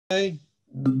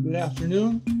Good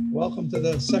afternoon. Welcome to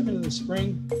the second of the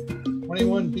spring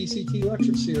 21 BCT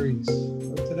lecture series.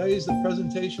 Today is the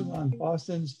presentation on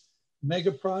Boston's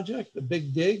mega project, the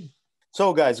Big Dig.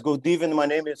 So guys, good evening. My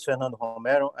name is Fernando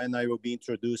Romero and I will be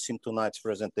introducing tonight's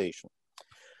presentation.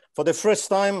 For the first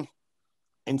time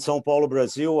in São Paulo,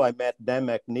 Brazil, I met Dan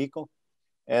McNichol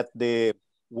at the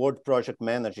World Project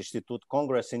Manager Institute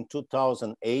Congress in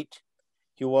 2008.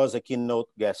 He was a keynote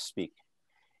guest speaker.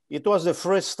 It was the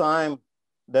first time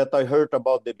that I heard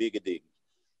about the Big Dig.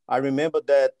 I remember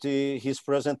that his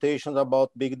presentations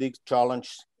about Big Dig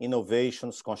challenge,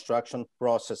 innovations, construction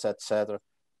process, etc.,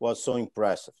 was so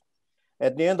impressive.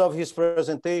 At the end of his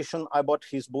presentation, I bought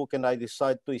his book and I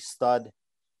decided to study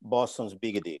Boston's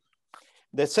Big Dig.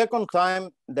 The second time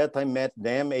that I met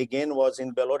them again was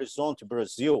in Belo Horizonte,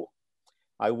 Brazil.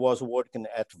 I was working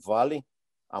at Vale,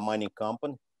 a mining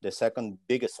company, the second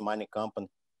biggest mining company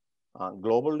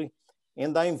globally,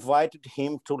 and I invited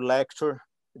him to lecture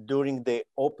during the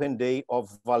open day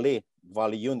of Vale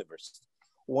University.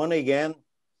 Once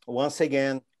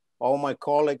again, all my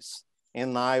colleagues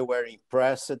and I were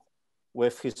impressed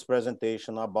with his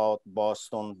presentation about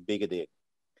Boston Big Dig.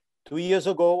 2 years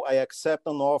ago, I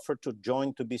accepted an offer to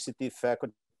join the BCT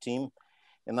faculty team,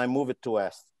 and I moved to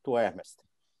Remastered.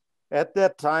 At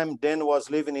that time, Dan was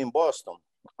living in Boston.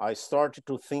 I started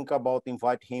to think about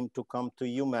inviting him to come to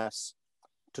UMass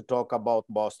to talk about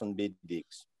Boston Big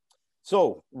Digs.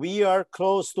 So we are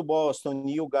close to Boston.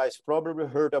 You guys probably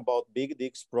heard about Big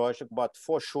Digs project, but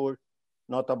for sure,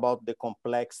 not about the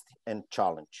complexity and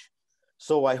challenge.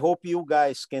 So I hope you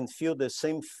guys can feel the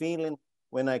same feeling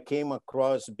when I came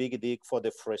across Big Dig for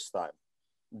the first time.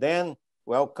 Then,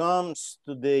 welcome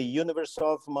to the University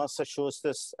of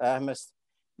Massachusetts, Remastered,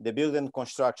 the Building and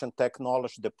Construction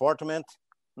Technology Department.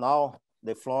 Now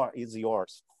the floor is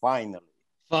yours, finally.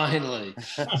 Finally.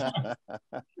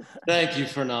 Thank you,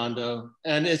 Fernando.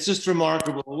 And it's just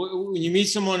remarkable. When you meet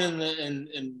someone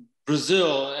in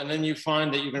Brazil and then you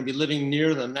find that you're going to be living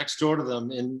near them, next door to them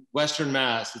in Western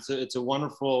Mass, it's a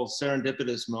wonderful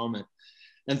serendipitous moment.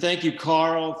 And thank you,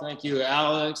 Carl. Thank you,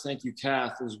 Alex. Thank you,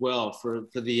 Kath, as well, for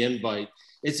the invite.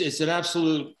 It's an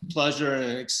absolute pleasure and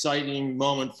an exciting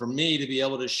moment for me to be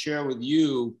able to share with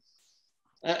you,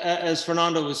 as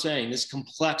Fernando was saying, this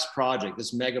complex project,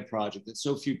 this mega project that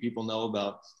so few people know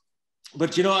about.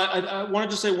 But you know, I wanted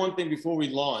to say one thing before we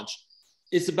launch.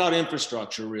 It's about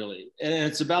infrastructure, really. And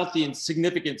it's about the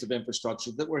significance of infrastructure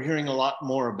that we're hearing a lot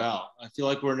more about. I feel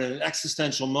like we're in an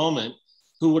existential moment.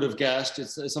 Who would have guessed?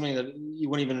 It's something that you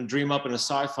wouldn't even dream up in a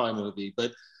sci-fi movie.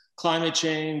 But climate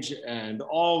change and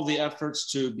all the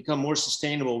efforts to become more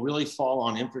sustainable really fall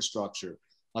on infrastructure.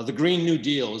 The Green New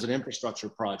Deal is an infrastructure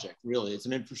project, really. It's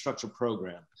an infrastructure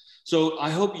program. So I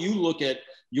hope you look at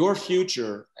your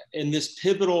future in this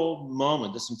pivotal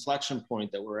moment, this inflection point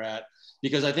that we're at,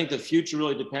 because I think the future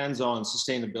really depends on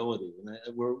sustainability.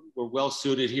 And we're well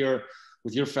suited here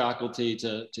with your faculty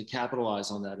to capitalize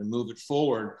on that and move it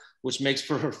forward, which makes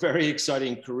for a very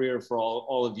exciting career for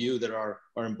all of you that are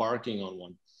embarking on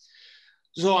one.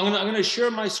 So I'm gonna share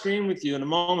my screen with you in a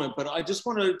moment, but I just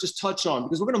want to touch on,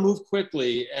 because we're gonna move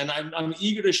quickly, and I'm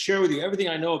eager to share with you everything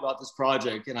I know about this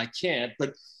project, and I can't,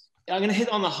 but I'm gonna hit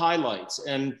on the highlights.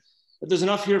 And there's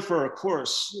enough here for a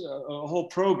course, a whole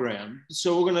program.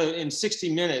 So we're gonna, in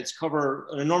 60 minutes, cover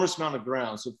an enormous amount of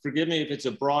ground. So forgive me if it's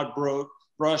a broad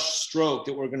brush stroke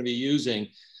that we're gonna be using.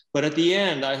 But at the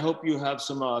end, I hope you have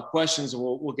some questions, and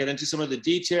we'll get into some of the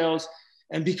details.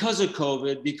 And because of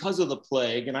COVID, because of the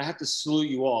plague, and I have to salute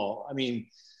you all. I mean,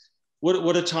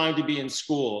 what a time to be in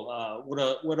school.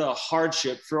 What a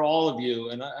hardship for all of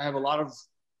you. And I have a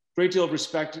great deal of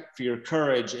respect for your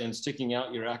courage in sticking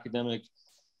out your academic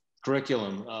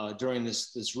curriculum during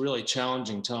this really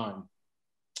challenging time.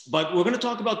 But we're gonna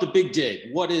talk about the Big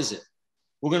Dig. What is it?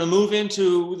 We're gonna move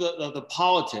into the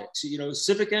politics, you know,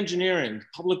 civic engineering,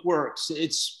 public works.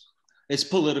 It's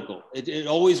political. It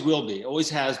always will be, always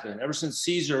has been. Ever since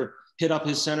Caesar hit up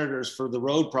his senators for the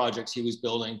road projects he was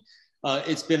building,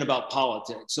 it's been about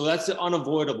politics. So that's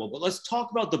unavoidable. But let's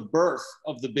talk about the birth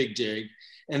of the Big Dig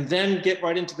and then get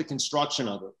right into the construction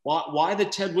of it. Why the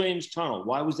Ted Williams Tunnel?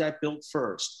 Why was that built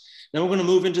first? Then we're going to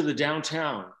move into the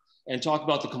downtown and talk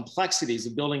about the complexities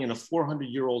of building in a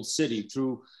 400-year-old city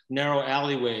through narrow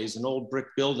alleyways and old brick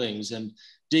buildings and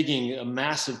digging a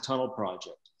massive tunnel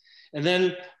project. And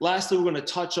then lastly, we're going to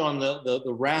touch on the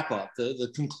wrap up, the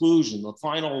conclusion, the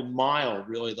final mile,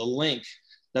 really, the link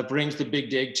that brings the Big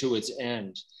Dig to its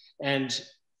end. And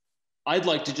I'd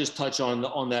like to just touch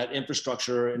on that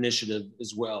infrastructure initiative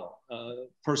as well.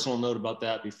 Personal note about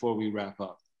that before we wrap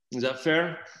up. Is that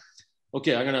fair?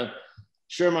 Okay, I'm going to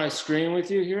share my screen with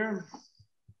you here.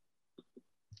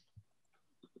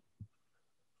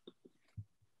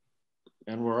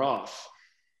 And we're off.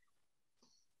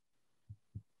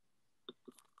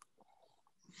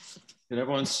 Can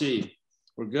everyone see?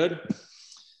 We're good?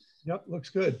 Yep, looks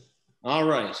good. All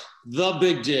right, the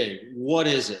Big Dig, what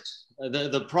is it?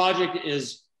 The project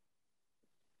is,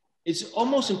 it's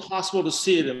almost impossible to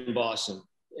see it in Boston.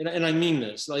 And I mean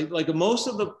this, like most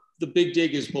of the Big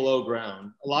Dig is below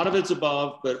ground. A lot of it's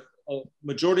above, but a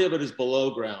majority of it is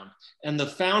below ground. And the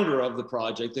founder of the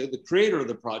project, the creator of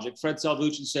the project, Fred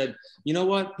Salvucci, said, you know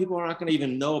what? People are not going to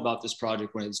even know about this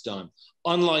project when it's done.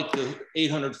 Unlike the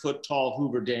 800-foot tall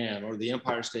Hoover Dam or the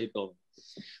Empire State Building.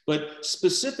 But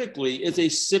specifically, it's a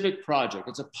civic project.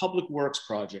 It's a public works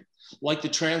project, like the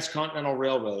Transcontinental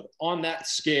Railroad, on that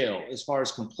scale as far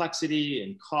as complexity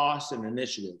and cost and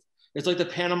initiative. It's like the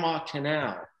Panama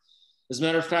Canal. As a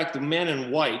matter of fact, the man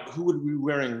in white, who would be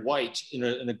wearing white in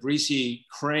a greasy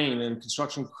crane and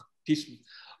construction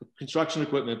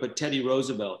equipment, but Teddy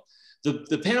Roosevelt.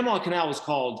 The Panama Canal was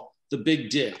called the Big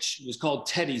Ditch. It was called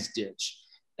Teddy's Ditch.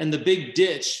 And the Big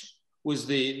Ditch was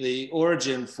the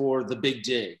origin for the Big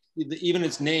Dig. Even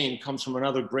its name comes from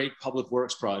another great public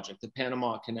works project, the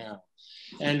Panama Canal.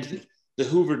 And the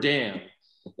Hoover Dam.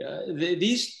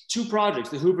 These two projects,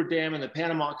 the Hoover Dam and the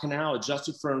Panama Canal,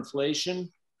 adjusted for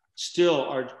inflation, still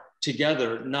are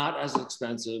together not as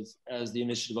expensive as the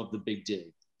initiative of the Big Dig.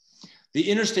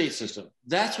 The interstate system,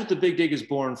 that's what the Big Dig is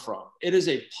born from. It is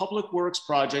a public works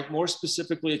project. More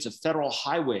specifically, it's a federal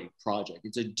highway project.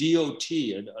 It's a DOT,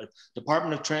 a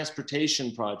Department of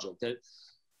Transportation project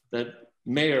that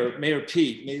Mayor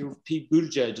Pete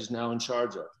Buttigieg is now in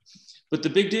charge of. But the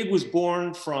Big Dig was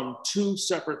born from two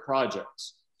separate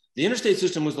projects. The interstate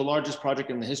system was the largest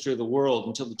project in the history of the world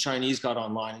until the Chinese got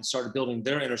online and started building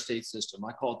their interstate system.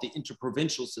 I call it the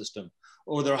interprovincial system,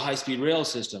 or their high-speed rail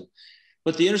system.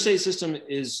 But the interstate system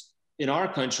is, in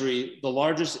our country, the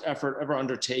largest effort ever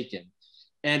undertaken.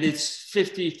 And it's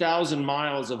 50,000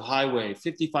 miles of highway,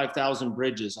 55,000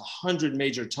 bridges, 100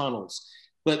 major tunnels.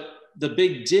 But the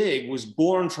Big Dig was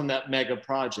born from that mega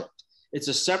project. It's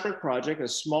a separate project, a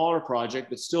smaller project,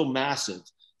 but still massive.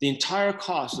 The entire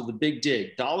cost of the Big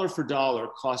Dig, dollar for dollar,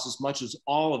 costs as much as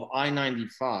all of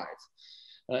I-95.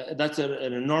 That's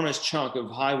an enormous chunk of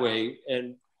highway,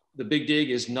 and the Big Dig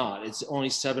is not. It's only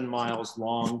 7 miles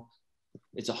long.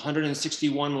 It's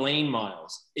 161 lane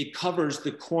miles. It covers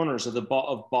the corners of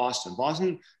Boston.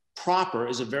 Boston proper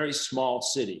is a very small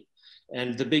city,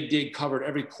 and the Big Dig covered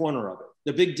every corner of it.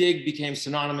 The Big Dig became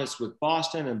synonymous with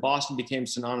Boston, and Boston became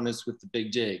synonymous with the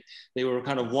Big Dig. They were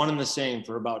kind of one and the same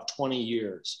for about 20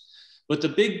 years. But the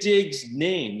Big Dig's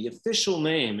name, the official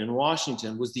name in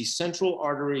Washington, was the Central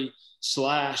Artery /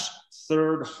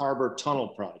 Third Harbor Tunnel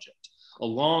Project, a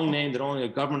long name that only a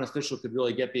government official could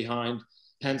really get behind,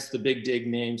 hence the Big Dig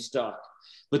name stuck.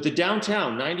 But the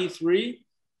downtown, 93,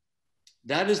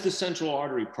 that is the Central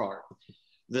Artery part.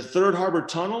 The Third Harbor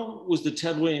Tunnel was the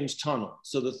Ted Williams Tunnel.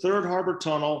 So the Third Harbor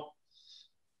Tunnel,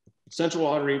 Central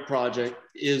Artery project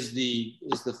is the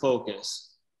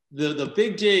focus. The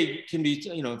Big Dig can be,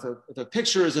 you know, if a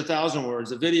picture is 1,000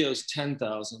 words, a video is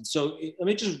 10,000. So let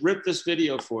me just rip this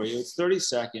video for you. It's 30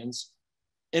 seconds.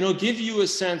 And it'll give you a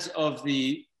sense of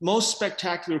the most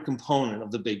spectacular component of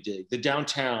the Big Dig, the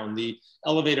downtown, the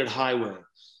elevated highway.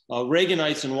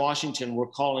 Reaganites in Washington were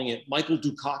calling it Michael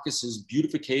Dukakis's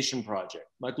beautification project.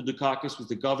 Michael Dukakis was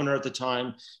the governor at the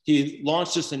time. He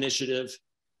launched this initiative,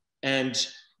 and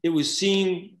it was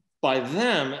seen by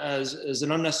them as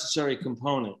an unnecessary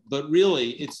component, but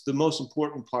really it's the most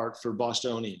important part for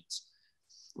Bostonians.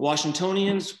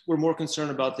 Washingtonians were more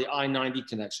concerned about the I-90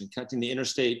 connection, connecting the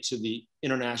interstate to the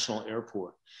international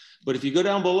airport. But if you go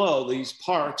down below, these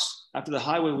parks, after the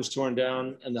highway was torn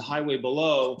down, and the highway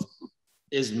below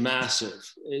is massive.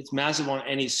 It's massive on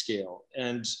any scale.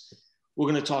 And we're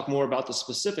going to talk more about the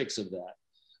specifics of that.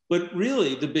 But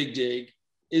really, the Big Dig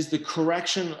is the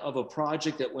correction of a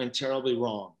project that went terribly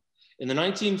wrong. In the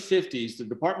 1950s, the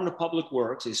Department of Public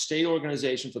Works, a state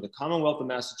organization for the Commonwealth of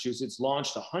Massachusetts,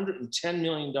 launched a $110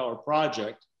 million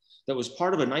project that was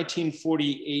part of a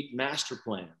 1948 master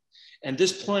plan. And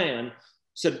this plan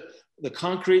said the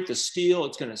concrete, the steel,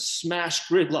 it's going to smash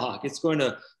gridlock. It's going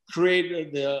to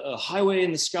create a highway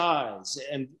in the skies.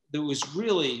 And it was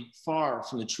really far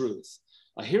from the truth.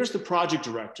 Here's the project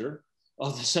director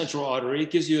of the Central Artery.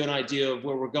 It gives you an idea of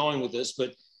where we're going with this,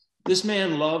 but this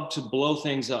man loved to blow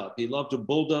things up. He loved to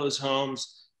bulldoze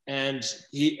homes. And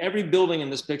every building in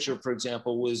this picture, for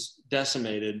example, was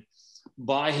decimated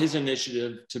by his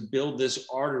initiative to build this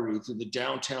artery through the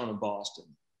downtown of Boston.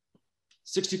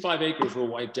 65 acres were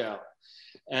wiped out,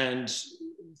 and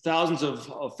thousands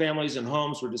of families and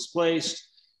homes were displaced.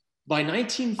 By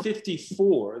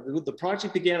 1954, the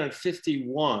project began in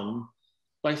 51.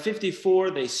 By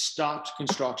 54, they stopped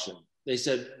construction. They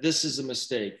said, this is a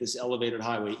mistake, this elevated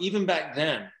highway. Even back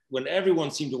then, when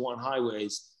everyone seemed to want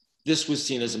highways, this was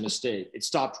seen as a mistake. It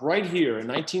stopped right here in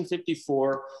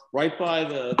 1954, right by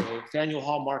the Faneuil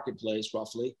Hall Marketplace,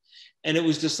 roughly. And it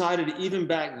was decided even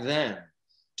back then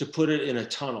to put it in a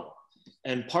tunnel.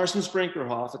 And Parsons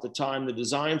Brinckerhoff, at the time, the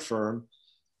design firm,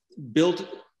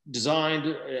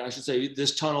 designed, I should say,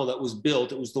 this tunnel that was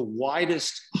built. It was the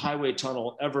widest highway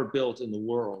tunnel ever built in the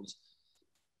world.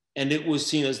 And it was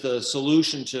seen as the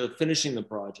solution to finishing the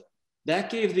project. That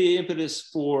gave the impetus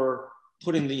for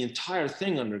putting the entire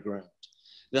thing underground.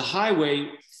 The highway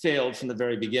failed from the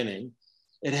very beginning.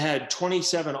 It had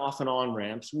 27 off and on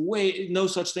ramps, no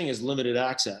such thing as limited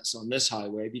access on this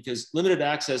highway, because limited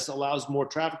access allows more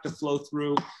traffic to flow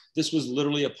through. This was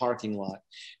literally a parking lot.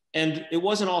 And it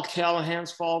wasn't all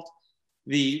Callahan's fault.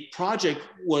 The project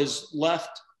was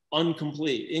left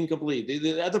incomplete.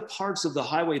 The other parts of the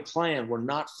highway plan were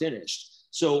not finished.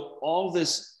 So all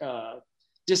this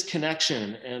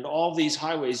disconnection and all these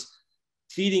highways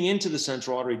feeding into the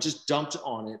Central Artery just dumped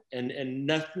on it, and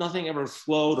nothing ever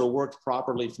flowed or worked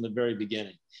properly from the very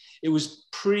beginning. It was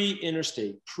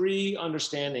pre-interstate,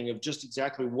 pre-understanding of just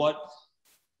exactly what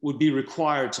would be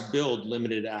required to build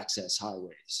limited access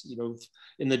highways. You know,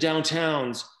 in the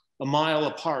downtowns, a mile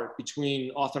apart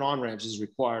between off and on ramps is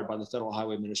required by the Federal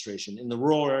Highway Administration. In the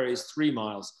rural areas, 3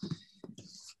 miles.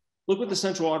 Look what the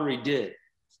Central Artery did.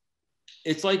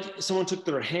 It's like someone took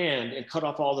their hand and cut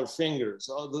off all their fingers.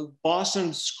 The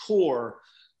Boston's core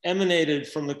emanated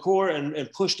from the core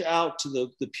and pushed out to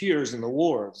the piers and the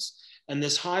wharves. And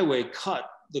this highway cut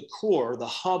the core, the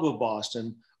hub of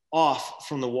Boston, off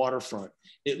from the waterfront.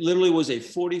 It literally was a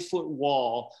 40-foot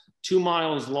wall, 2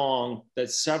 miles long,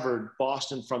 that severed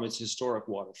Boston from its historic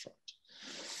waterfront.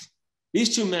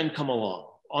 These two men come along.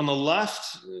 On the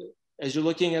left, as you're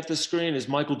looking at the screen, is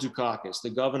Michael Dukakis, the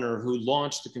governor who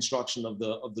launched the construction of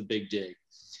the Big Dig.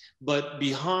 But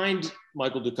behind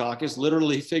Michael Dukakis,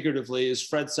 literally, figuratively, is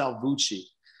Fred Salvucci.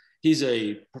 He's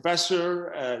a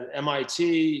professor at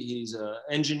MIT, he's an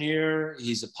engineer,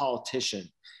 he's a politician,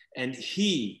 and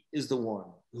he is the one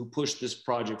who pushed this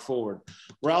project forward.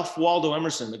 Ralph Waldo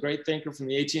Emerson, the great thinker from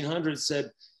the 1800s,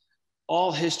 said,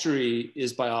 all history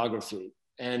is biography,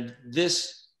 and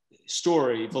this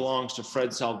story belongs to Fred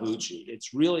Salvucci.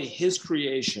 It's really his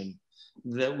creation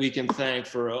that we can thank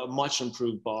for a much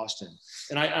improved Boston.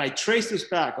 And I traced this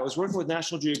back. I was working with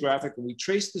National Geographic, and we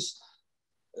traced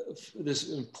this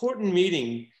important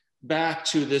meeting back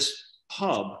to this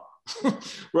pub.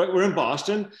 Right, we're in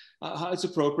Boston. It's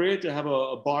appropriate to have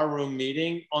a barroom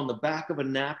meeting. On the back of a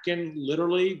napkin,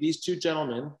 literally, these two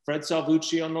gentlemen, Fred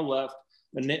Salvucci on the left,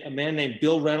 a man named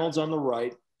Bill Reynolds on the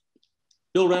right.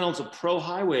 Bill Reynolds, a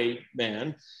pro-highway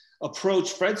man,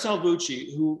 approached Fred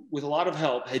Salvucci, who, with a lot of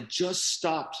help, had just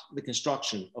stopped the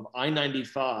construction of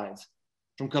I-95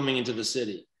 from coming into the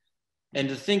city. And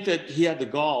to think that he had the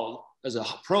gall, as a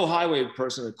pro-highway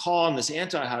person, to call on this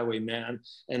anti-highway man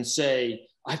and say,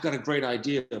 I've got a great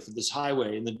idea for this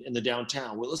highway in the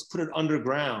downtown. Well, let's put it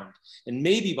underground. And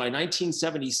maybe by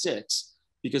 1976,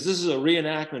 because this is a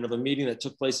reenactment of a meeting that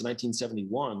took place in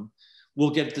 1971, we'll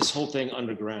get this whole thing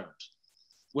underground.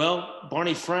 Well,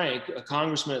 Barney Frank, a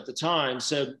congressman at the time,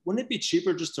 said, wouldn't it be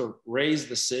cheaper just to raise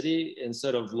the city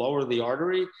instead of lower the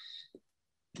artery?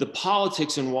 The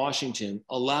politics in Washington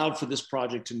allowed for this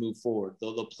project to move forward.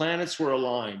 The planets were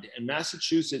aligned, and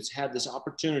Massachusetts had this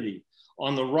opportunity.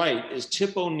 On the right is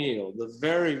Tip O'Neill, the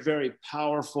very, very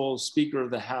powerful Speaker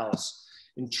of the House,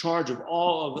 in charge of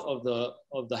all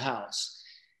of the House.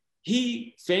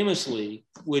 He famously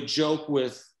would joke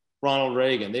with Ronald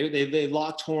Reagan. They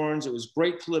locked horns. It was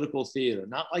great political theater,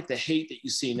 not like the hate that you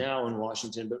see now in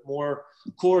Washington, but more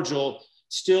cordial,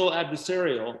 still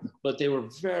adversarial, but they were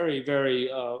very, very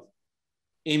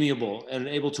amiable and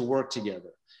able to work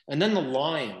together. And then the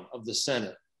lion of the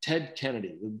Senate, Ted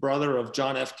Kennedy, the brother of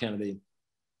John F. Kennedy,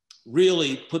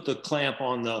 really put the clamp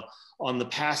on the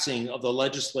passing of the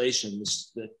legislation,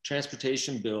 the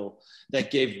transportation bill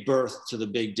that gave birth to the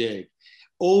Big Dig.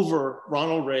 Over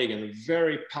Ronald Reagan, a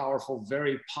very powerful,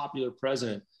 very popular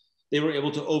president, they were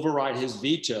able to override his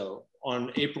veto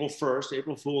on April 1st,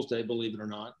 April Fool's Day, believe it or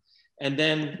not. And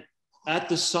then at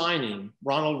the signing,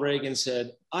 Ronald Reagan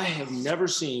said, I have never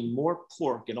seen more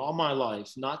pork in all my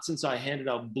life, not since I handed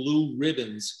out blue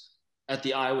ribbons at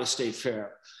the Iowa State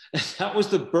Fair. And that was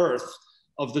the birth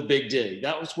of the Big Dig.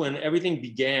 That was when everything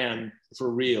began for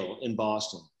real in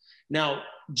Boston. Now,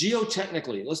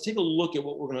 geotechnically, let's take a look at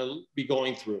what we're going to be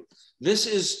going through. This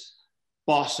is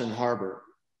Boston Harbor.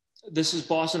 This is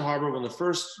Boston Harbor when the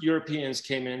first Europeans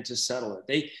came in to settle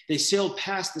it. They sailed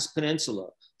past this peninsula.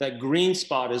 That green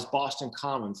spot is Boston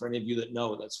Common, for any of you that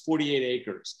know. That's 48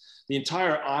 acres. The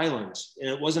entire island, and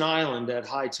it was an island at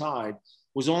high tide,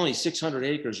 was only 600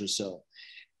 acres or so.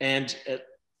 And at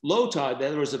low tide,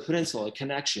 there was a peninsula, a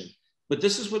connection. But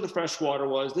this is where the fresh water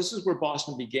was. This is where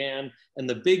Boston began. And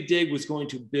the Big Dig was going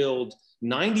to build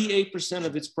 98%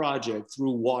 of its project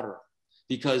through water,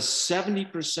 because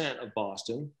 70% of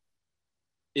Boston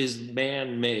is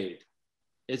man-made.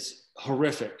 It's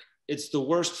horrific. It's the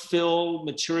worst fill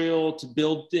material to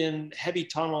build in, heavy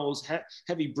tunnels,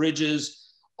 heavy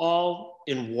bridges, all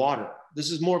in water. This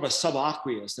is more of a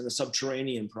subaqueous than a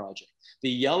subterranean project. The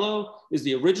yellow is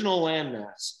the original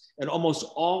landmass, and almost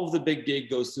all of the Big Dig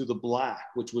goes through the black,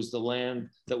 which was the land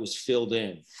that was filled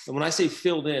in. And when I say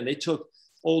filled in, they took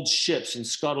old ships and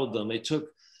scuttled them. They took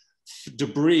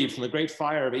debris from the Great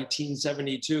Fire of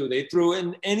 1872. They threw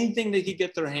in anything they could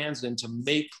get their hands in to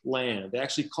make land. They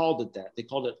actually called it that. They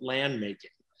called it land making.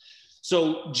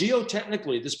 So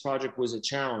geotechnically, this project was a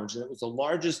challenge, and it was the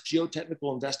largest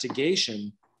geotechnical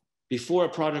investigation before a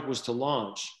project was to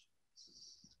launch.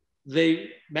 They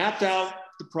mapped out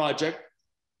the project.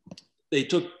 They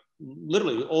took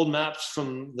literally old maps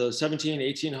from the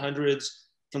 1800s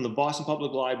from the Boston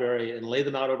Public Library and laid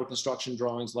them out over construction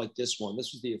drawings like this one.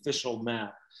 This was the official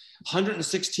map.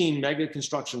 116 mega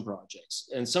construction projects,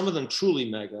 and some of them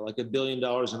truly mega, like $1 billion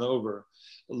and over.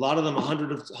 A lot of them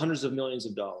hundreds of millions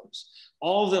of dollars.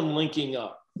 All of them linking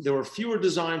up. There were fewer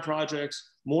design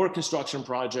projects, more construction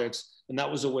projects, and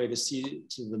that was a way to see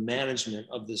to the management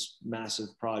of this massive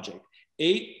project.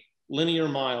 8 linear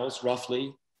miles,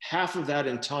 roughly, half of that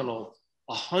in tunnel,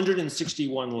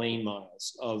 161 lane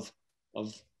miles of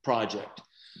project.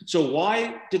 So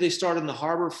why did they start in the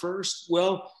harbor first?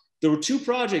 Well, there were 2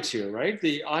 projects here, right?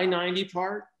 The I-90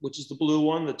 part, which is the blue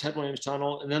one, the Ted Williams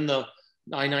Tunnel, and then the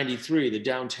I-93, the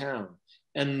downtown.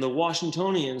 And the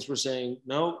Washingtonians were saying,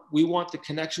 no, we want the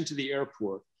connection to the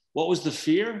airport. What was the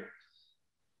fear?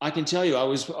 I can tell you, I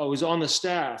was on the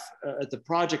staff at the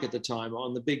project at the time,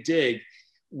 on the Big Dig.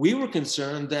 We were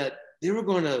concerned that they were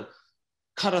going to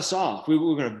cut us off. We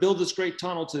were going to build this great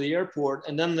tunnel to the airport,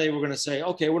 and then they were going to say,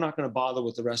 okay, we're not going to bother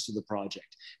with the rest of the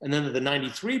project. And then the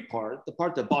 93 part, the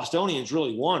part that Bostonians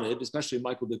really wanted, especially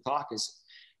Michael Dukakis,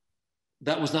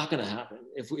 that was not going to happen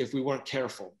if we weren't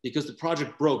careful, because the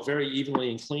project broke very evenly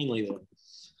and cleanly there.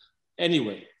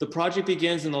 Anyway, the project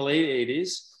begins in the late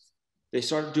 80s. They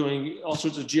started doing all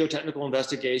sorts of geotechnical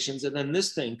investigations, and then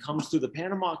this thing comes through the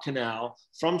Panama Canal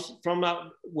from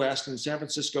out west in the San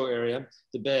Francisco area,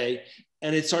 the Bay,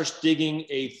 and it starts digging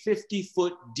a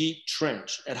 50-foot deep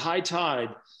trench. At high tide,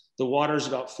 the water is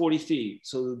about 40 feet.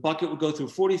 So the bucket would go through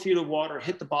 40 feet of water,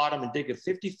 hit the bottom, and dig a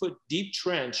 50-foot deep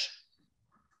trench.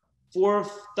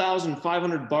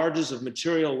 4,500 barges of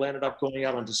material landed up going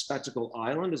out onto Spectacle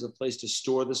Island as a place to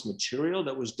store this material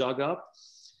that was dug up.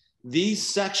 These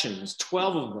sections,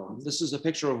 12 of them, this is a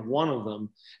picture of one of them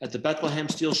at the Bethlehem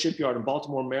Steel Shipyard in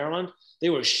Baltimore, Maryland. They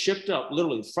were shipped up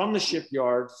literally from the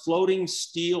shipyard, floating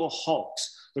steel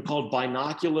hulks. They're called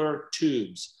binocular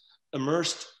tubes,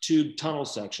 immersed tube tunnel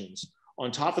sections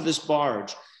on top of this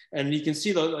barge. And you can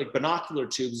see the like binocular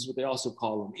tubes is what they also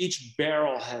call them. Each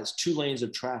barrel has 2 lanes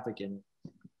of traffic in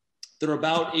it. They're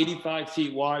about 85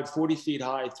 feet wide, 40 feet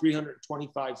high,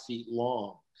 325 feet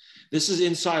long. This is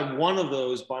inside one of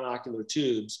those binocular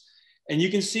tubes. And you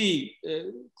can see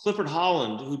Clifford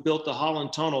Holland, who built the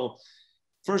Holland Tunnel,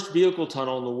 first vehicle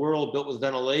tunnel in the world built with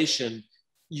ventilation.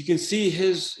 You can see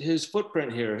his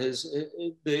footprint here.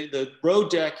 The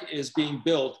road deck is being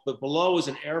built, but below is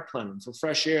an air plenum for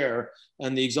fresh air,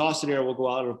 and the exhausted air will go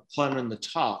out of a plenum in the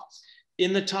top.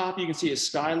 In the top, you can see a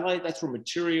skylight. That's where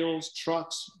materials,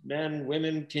 trucks, men,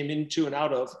 women came into and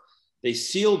out of. They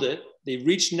sealed it. They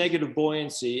reached negative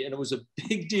buoyancy, and it was a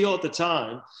big deal at the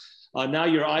time. Now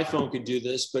your iPhone could do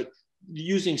this, but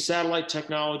using satellite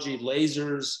technology,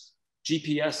 lasers,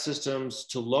 GPS systems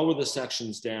to lower the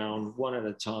sections down one at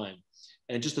a time.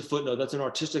 And just a footnote, that's an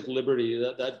artistic liberty.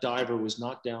 That diver was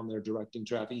not down there directing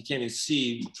traffic. You can't even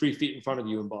see 3 feet in front of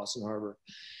you in Boston Harbor.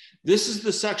 This is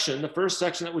the section, the first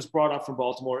section that was brought up from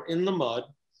Baltimore in the mud,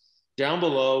 down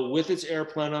below with its air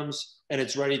plenums, and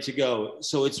it's ready to go.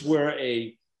 So it's where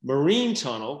a marine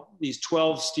tunnel, these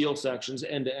 12 steel sections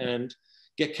end to end,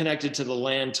 get connected to the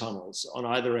land tunnels on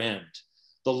either end.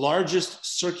 The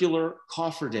largest circular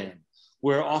cofferdam,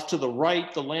 where off to the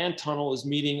right, the land tunnel is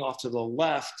meeting off to the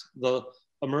left, the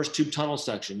immersed tube tunnel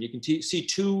section. You can see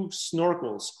 2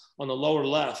 snorkels on the lower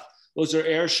left. Those are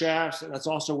air shafts, and that's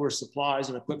also where supplies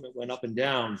and equipment went up and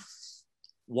down.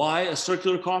 Why a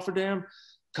circular cofferdam?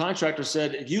 Contractor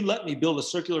said, if you let me build a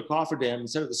circular cofferdam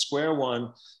instead of the square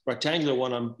one, rectangular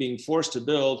one I'm being forced to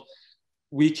build,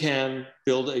 we can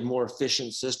build a more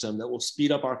efficient system that will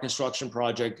speed up our construction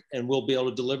project, and we'll be able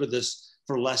to deliver this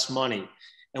for less money.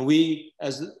 And we,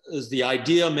 as the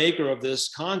idea maker of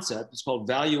this concept, it's called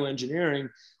value engineering,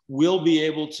 will be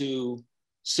able to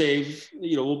save,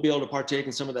 we'll be able to partake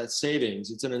in some of that savings.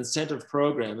 It's an incentive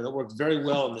program, and it worked very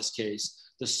well in this case.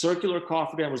 The circular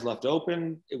cofferdam was left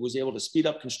open. It was able to speed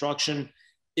up construction.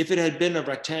 If it had been a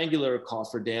rectangular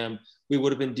cofferdam, we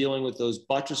would have been dealing with those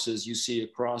buttresses you see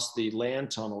across the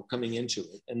land tunnel coming into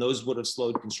it, and those would have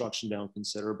slowed construction down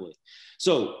considerably.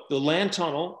 So the land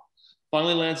tunnel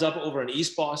finally lands up over in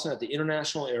East Boston at the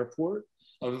International Airport.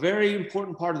 A very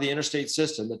important part of the interstate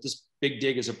system that this big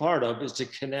dig is a part of is to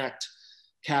connect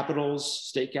capitals,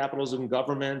 state capitals of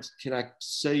government, connect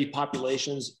city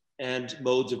populations and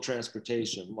modes of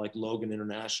transportation like Logan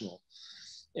International.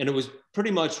 And it was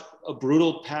pretty much a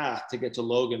brutal path to get to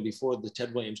Logan before the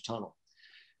Ted Williams Tunnel.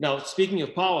 Now, speaking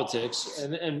of politics,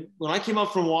 and when I came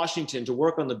up from Washington to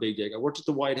work on the Big Dig, I worked at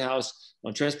the White House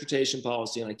on transportation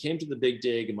policy, and I came to the Big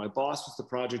Dig, and my boss was the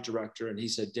project director, and he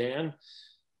said, Dan,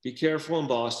 be careful in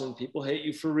Boston. People hate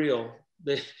you for real.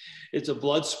 It's a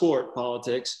blood sport,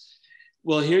 politics.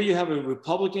 Well, here you have a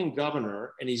Republican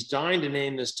governor, and he's dying to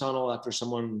name this tunnel after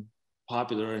someone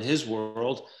popular in his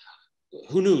world.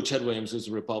 Who knew Ted Williams was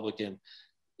a Republican?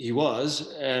 He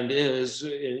was and is,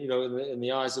 in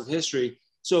the eyes of history.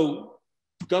 So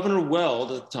Governor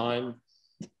Weld at the time,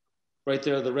 right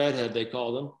there, the redhead they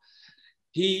called him,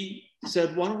 he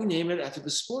said, why don't we name it after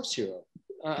the sports hero?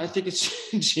 I think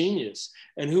it's genius.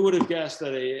 And who would have guessed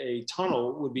that a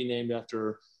tunnel would be named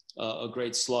after a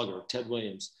great slugger, Ted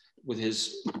Williams, with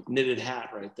his knitted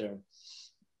hat right there.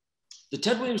 The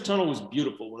Ted Williams Tunnel was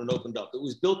beautiful when it opened up. It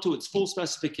was built to its full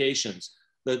specifications.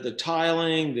 The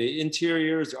tiling, the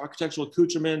interiors, the architectural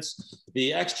accoutrements,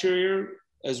 the exterior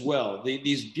as well.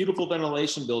 These beautiful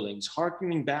ventilation buildings,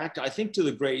 harkening back, I think, to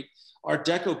the great Art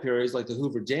Deco periods like the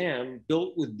Hoover Dam,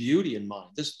 built with beauty in mind.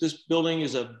 This building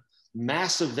is a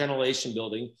massive ventilation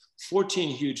building, 14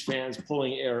 huge fans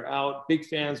pulling air out, big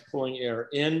fans pulling air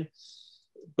in.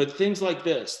 But things like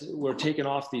this were taken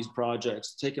off these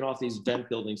projects, taken off these vent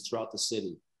buildings throughout the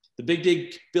city. The Big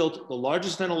Dig built the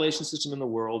largest ventilation system in the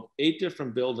world, 8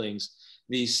 different buildings.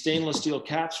 The stainless steel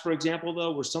caps, for example,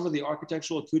 though, were some of the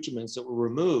architectural accoutrements that were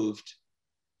removed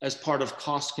as part of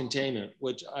cost containment,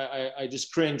 which I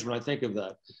just cringe when I think of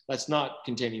that. That's not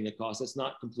containing the cost. That's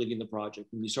not completing the project.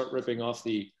 When you start ripping off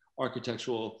the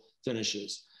architectural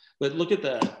finishes. But look at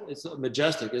that. It's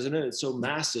majestic, isn't it? It's so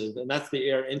massive. And that's the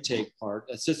air intake part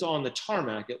that sits on the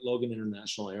tarmac at Logan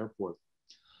International Airport.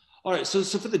 All right, so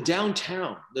for the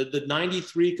downtown, the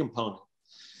 93 component.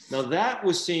 Now that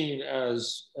was seen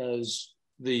as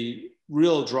the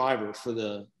real driver for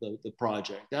the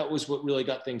project. That was what really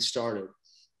got things started.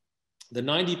 The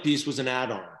 90 piece was an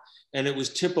add-on. And it was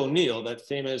Tip O'Neill, that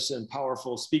famous and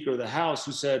powerful Speaker of the House,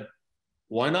 who said,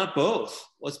 why not both?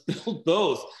 Let's build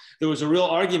both. There was a real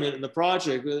argument in the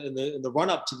project, in the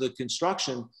run-up to the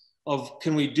construction, of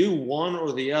can we do one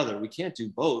or the other? We can't do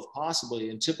both, possibly.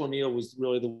 And Tip O'Neill was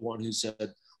really the one who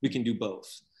said, we can do both.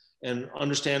 And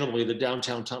understandably, the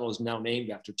downtown tunnel is now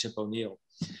named after Tip O'Neill.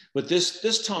 But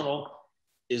this tunnel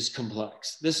is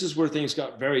complex. This is where things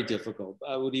got very difficult.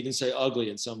 I would even say ugly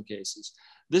in some cases.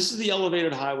 This is the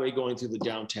elevated highway going through the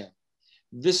downtown.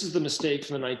 This is the mistake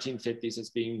from the 1950s that's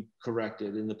being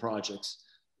corrected in the project's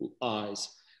eyes.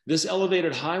 This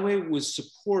elevated highway was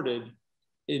supported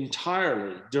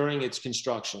entirely during its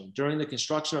construction, during the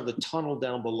construction of the tunnel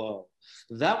down below.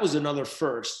 That was another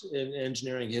first in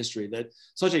engineering history, that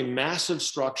such a massive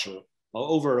structure,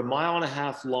 over 1.5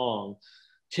 miles long,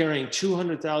 carrying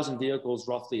 200,000 vehicles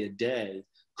roughly a day,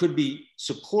 could be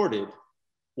supported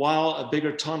while a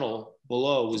bigger tunnel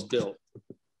below was built.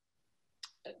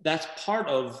 That's part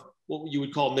of what you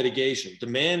would call mitigation.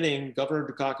 Governor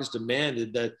Dukakis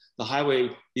demanded that the highway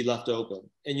be left open.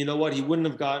 And you know what? He wouldn't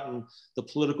have gotten the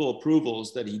political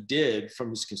approvals that he did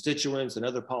from his constituents and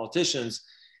other politicians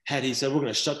had he said, we're going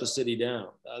to shut the city down.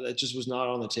 That just was not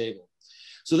on the table.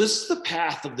 So this is the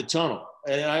path of the tunnel.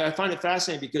 And I find it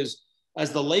fascinating because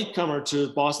as the latecomer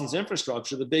to Boston's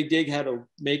infrastructure, the Big Dig had to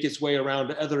make its way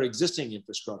around other existing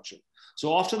infrastructure.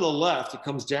 So off to the left, it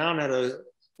comes down at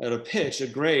a pitch, a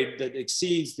grade that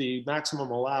exceeds the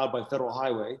maximum allowed by federal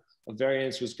highway. A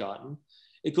variance was gotten.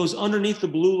 It goes underneath the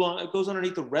blue line, it goes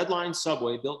underneath the Red Line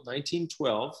subway built in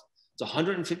 1912. It's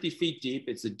 150 feet deep.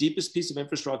 It's the deepest piece of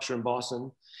infrastructure in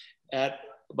Boston at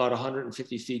about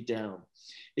 150 feet down.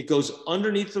 It goes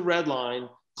underneath the Red Line,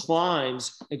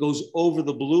 climbs, and goes over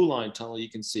the Blue Line tunnel you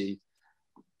can see.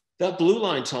 That Blue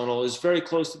Line tunnel is very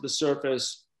close to the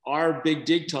surface. Our Big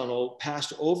Dig tunnel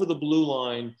passed over the Blue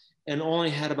Line and only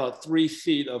had about 3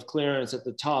 feet of clearance at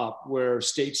the top where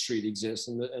State Street exists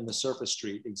and the surface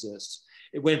street exists.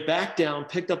 It went back down,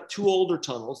 picked up 2 older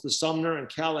tunnels, the Sumner and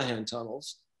Callahan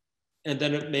tunnels, and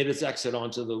then it made its exit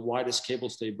onto the widest cable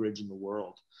stay bridge in the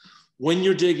world. When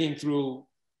you're digging through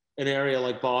an area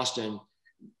like Boston,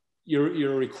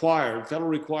 you're required, federal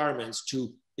requirements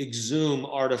to exhume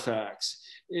artifacts.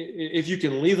 If you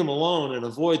can leave them alone and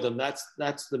avoid them,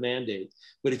 that's the mandate.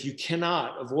 But if you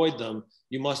cannot avoid them,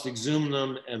 you must exhume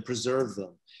them and preserve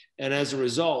them. And as a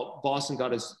result, Boston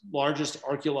got its largest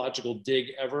archaeological dig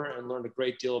ever and learned a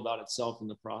great deal about itself in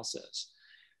the process.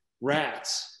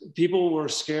 Rats. People were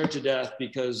scared to death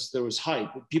because there was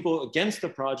hype. People against the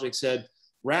project said,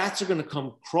 rats are going to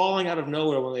come crawling out of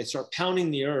nowhere when they start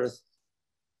pounding the earth.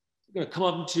 They're going to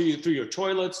come up to you through your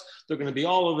toilets. They're going to be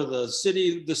all over the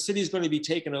city. The city's going to be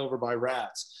taken over by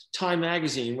rats. Time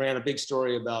magazine ran a big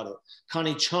story about it.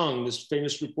 Connie Chung, this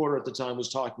famous reporter at the time,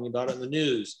 was talking about it in the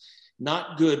news.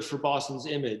 Not good for Boston's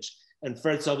image. And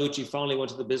Fred Salvucci finally went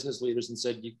to the business leaders and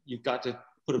said, you've got to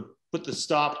put the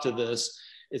stop to this.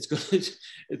 It's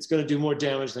going to do more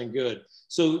damage than good.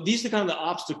 So these are kind of the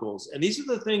obstacles. And these are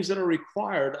the things that are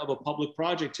required of a public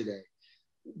project today.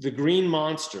 The Green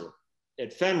Monster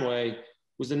at Fenway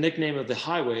was the nickname of the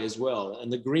highway as well.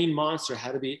 And the Green Monster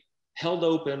had to be held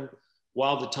open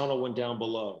while the tunnel went down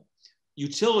below.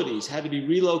 Utilities had to be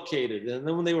relocated. And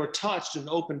then when they were touched and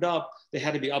opened up, they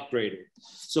had to be upgraded.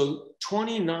 So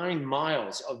 29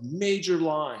 miles of major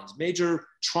lines, major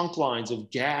trunk lines of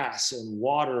gas and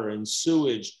water and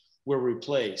sewage were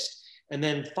replaced. And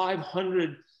then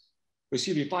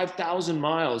 5,000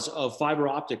 miles of fiber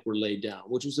optic were laid down,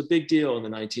 which was a big deal in the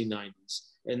 1990s.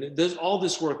 And all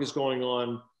this work is going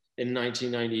on in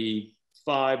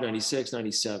 1995, 96,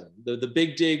 97. The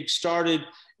big dig started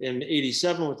in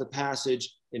 87 with the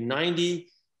passage. In 90,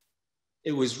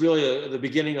 it was really the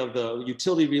beginning of the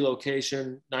utility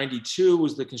relocation. 92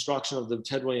 was the construction of the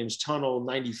Ted Williams Tunnel.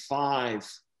 95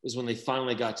 is when they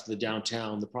finally got to the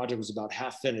downtown. The project was about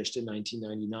half finished in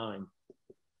 1999.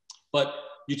 But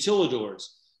utilidors,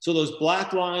 so those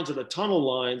black lines are the tunnel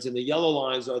lines and the yellow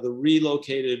lines are the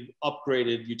relocated,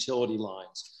 upgraded utility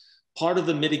lines. Part of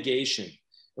the mitigation.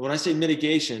 And when I say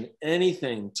mitigation,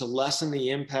 anything to lessen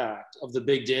the impact of the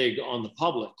big dig on the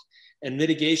public. And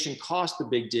mitigation cost the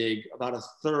big dig about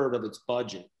 1/3 of its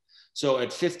budget. So at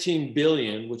 $15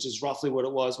 billion, which is roughly what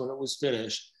it was when it was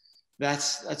finished,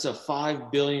 that's a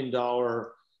 $5 billion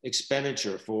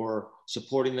expenditure for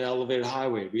supporting the elevated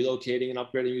highway, relocating and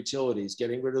upgrading utilities,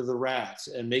 getting rid of the rats,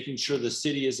 and making sure the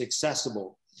city is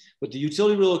accessible. But the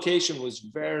utility relocation was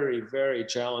very, very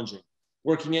challenging.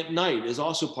 Working at night is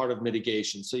also part of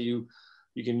mitigation. So you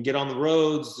can get on the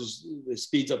roads, it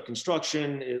speeds up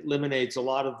construction, it eliminates a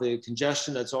lot of the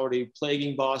congestion that's already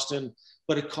plaguing Boston,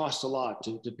 but it costs a lot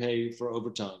to pay for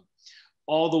overtime.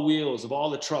 All the wheels of all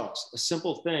the trucks, a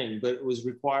simple thing, but it was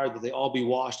required that they all be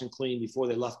washed and cleaned before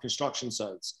they left construction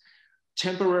sites.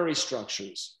 Temporary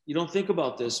structures. You don't think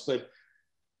about this, but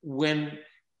when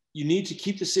you need to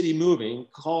keep the city moving,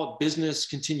 call it business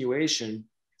continuation,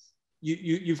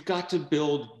 you've got to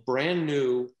build brand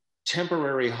new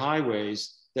temporary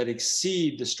highways that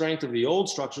exceed the strength of the old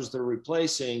structures they're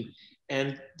replacing.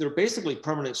 And they're basically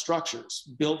permanent structures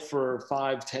built for a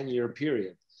 5-10 year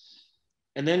period.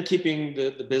 And then keeping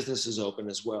the businesses open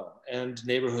as well and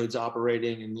neighborhoods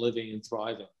operating and living and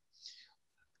thriving.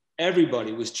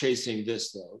 Everybody was chasing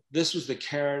this though. This was the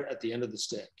carrot at the end of the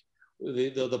stick.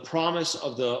 The promise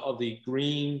of the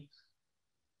greening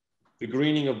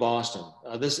of Boston.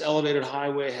 This elevated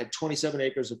highway had 27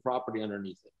 acres of property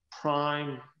underneath it.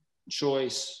 Prime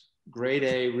choice, grade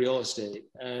A real estate.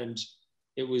 And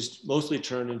it was mostly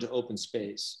turned into open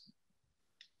space.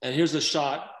 And here's a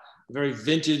shot, a very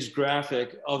vintage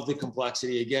graphic of the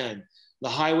complexity again. The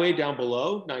highway down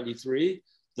below, 93,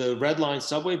 the Red Line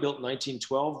subway built in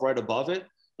 1912 right above it,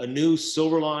 a new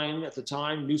Silver Line at the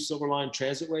time, new Silver Line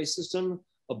transitway system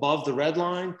above the Red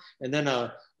Line, and then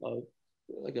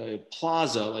like a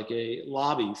plaza, like a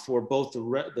lobby for both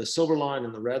the Silver Line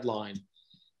and the Red Line.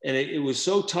 And it was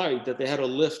so tight that they had to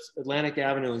lift Atlantic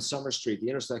Avenue and Summer Street, the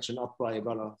intersection, up by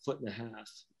about 1.5 feet.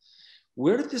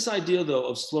 Where did this idea though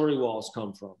of slurry walls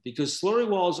come from? Because slurry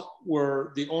walls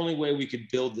were the only way we could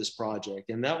build this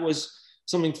project. And that was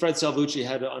something Fred Salvucci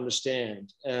had to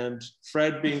understand. And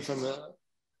Fred, being from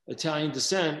Italian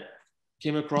descent,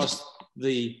 came across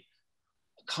the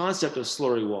concept of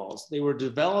slurry walls. They were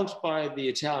developed by the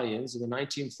Italians in the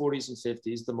 1940s and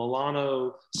 50s. The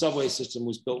Milano subway system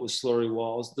was built with slurry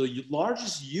walls. The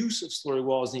largest use of slurry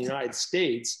walls in the United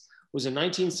States was in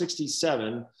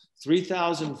 1967,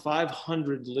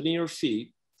 3,500 linear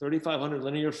feet 3,500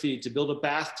 linear feet to build a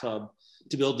bathtub,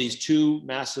 to build these two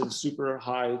massive, super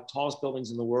high, tallest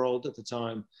buildings in the world at the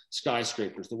time,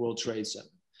 skyscrapers, the World Trade Center.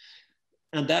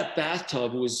 And that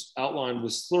bathtub was outlined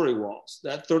with slurry walls.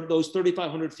 Those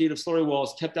 3,500 feet of slurry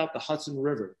walls kept out the Hudson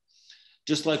River,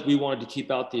 just like we wanted to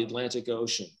keep out the Atlantic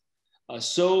Ocean.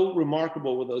 So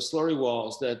remarkable were those slurry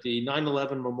walls that the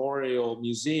 9/11 Memorial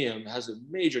Museum has a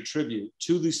major tribute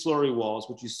to these slurry walls,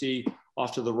 which you see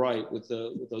off to the right with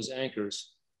those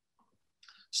anchors.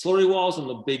 Slurry walls on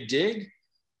the Big Dig,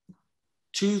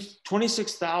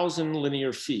 26,000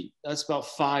 linear feet. That's about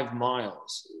 5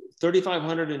 miles.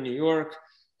 3,500 in New York,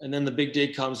 and then the Big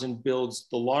Dig comes and builds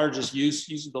the largest use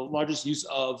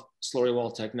of slurry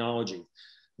wall technology.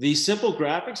 These simple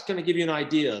graphics kind of give you an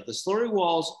idea. The slurry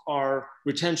walls are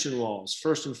retention walls,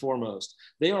 first and foremost.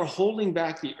 They are holding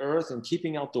back the earth and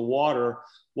keeping out the water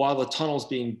while the tunnel's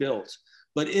being built.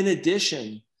 But in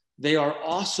addition, they are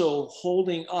also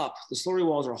holding up, the slurry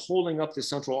walls are holding up the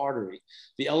Central Artery.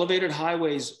 The elevated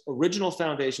highway's original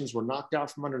foundations were knocked out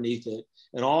from underneath it,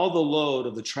 and all the load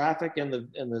of the traffic and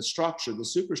the structure, the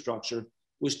superstructure,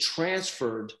 was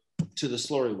transferred to the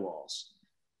slurry walls.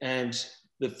 And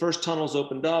the first tunnels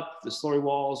opened up, the slurry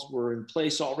walls were in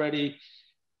place already.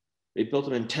 They built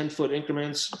them in 10-foot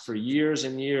increments for years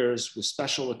and years with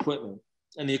special equipment.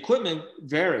 And the equipment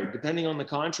varied depending on the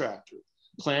contractor.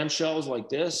 Clamshells like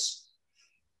this,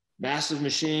 massive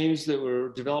machines that were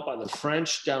developed by the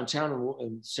French downtown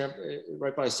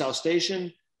right by South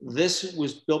Station. This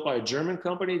was built by a German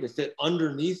company to fit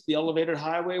underneath the elevated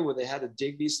highway where they had to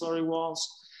dig these slurry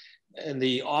walls. And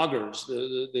the augers,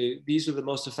 these are the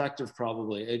most effective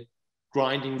probably at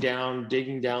grinding down,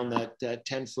 digging down that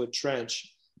 10-foot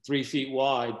trench, 3 feet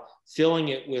wide, filling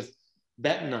it with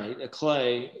bentonite, a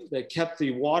clay that kept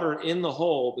the water in the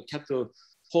hole, but kept the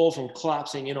hole from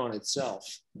collapsing in on itself.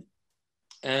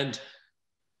 And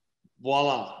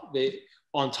voila,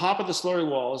 on top of the slurry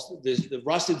walls, the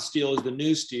rusted steel is the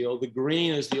new steel, the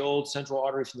green is the old Central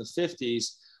Artery from the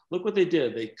 50s. Look what they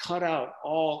did. They cut out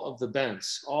all of the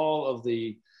bents, all of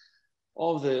the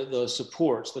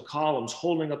supports, the columns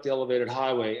holding up the elevated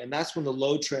highway. And that's when the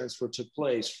load transfer took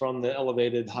place from the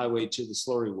elevated highway to the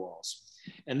slurry walls.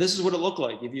 And this is what it looked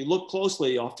like. If you look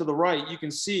closely off to the right, you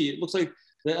can see it looks like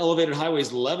the elevated highway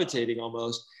is levitating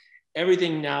almost.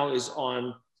 Everything now is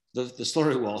on the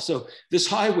slurry wall. So this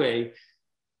highway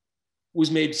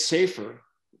was made safer.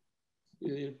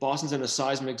 Boston's in a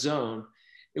seismic zone.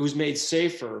 It was made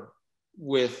safer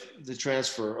with the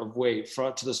transfer of weight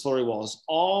to the slurry walls.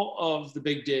 All of the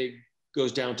Big Dig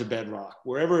goes down to bedrock,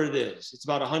 wherever it is. It's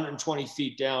about 120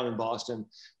 feet down in Boston,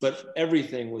 but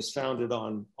everything was founded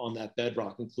on that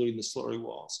bedrock, including the slurry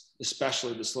walls,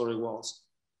 especially the slurry walls.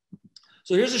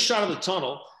 So here's a shot of the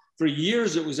tunnel. For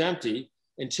years, it was empty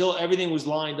until everything was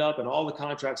lined up and all the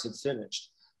contracts had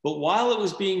finished. But while it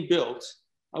was being built,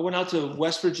 I went out to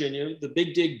West Virginia. The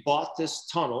Big Dig bought this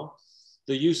tunnel,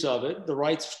 the use of it, the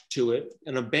rights to it,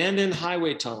 an abandoned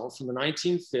highway tunnel from the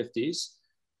 1950s.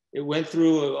 It went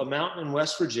through a mountain in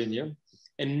West Virginia,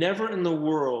 and never in the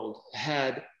world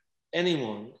had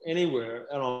anyone, anywhere,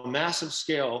 on a massive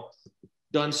scale,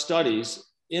 done studies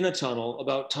in a tunnel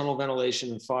about tunnel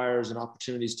ventilation and fires and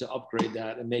opportunities to upgrade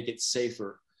that and make it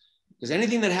safer. Because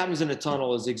anything that happens in a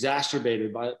tunnel is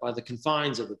exacerbated by the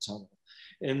confines of the tunnel.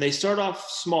 And they start off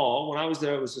small. When I was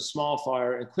there, it was a small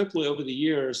fire. And quickly over the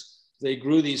years, they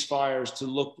grew these fires to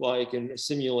look like and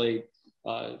simulate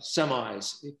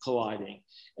semis colliding.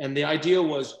 And the idea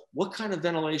was, what kind of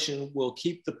ventilation will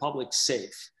keep the public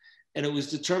safe? And it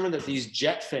was determined that these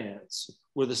jet fans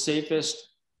were the safest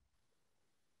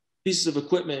pieces of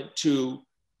equipment to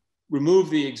remove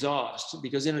the exhaust,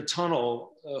 because in a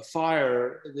tunnel,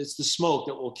 fire, it's the smoke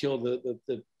that will kill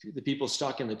the people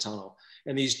stuck in the tunnel.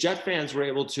 And these jet fans were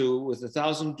able to, with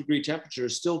 1,000-degree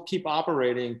temperatures, still keep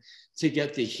operating to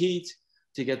get the heat,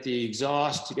 to get the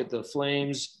exhaust, to get the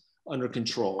flames under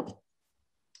control.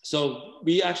 So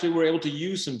we actually were able to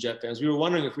use some jet fans. We were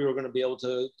wondering if we were going to be able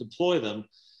to deploy them.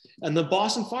 And the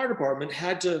Boston Fire Department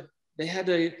had to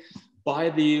buy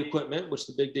the equipment, which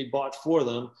the Big Dig bought for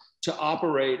them, to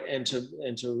operate and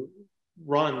to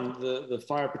run the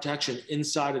fire protection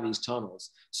inside of these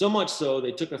tunnels. So much so,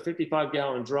 they took a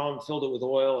 55-gallon drum, filled it with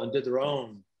oil, and did their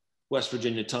own West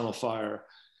Virginia tunnel fire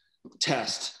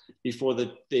test before they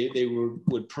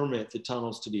would permit the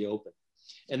tunnels to be open.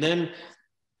 And then,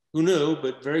 who knew,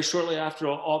 but very shortly after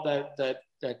all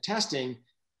that testing,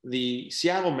 the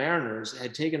Seattle Mariners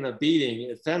had taken a beating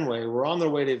at Fenway, were on their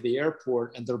way to the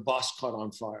airport, and their bus caught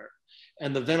on fire.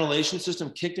 And the ventilation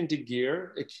system kicked into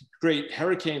gear. It could create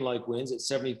hurricane-like winds at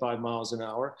 75 miles an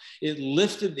hour. It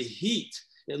lifted the heat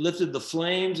It lifted the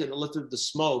flames and it lifted the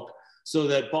smoke so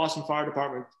that Boston Fire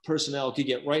Department personnel could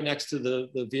get right next to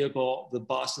the vehicle, the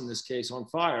bus in this case, on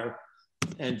fire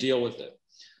and deal with it.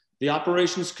 The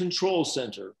Operations Control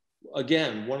Center,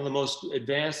 again, one of the most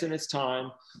advanced in its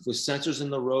time, with sensors in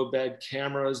the roadbed,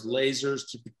 cameras, lasers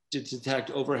to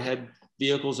detect overhead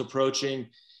vehicles approaching,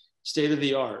 state of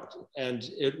the art. And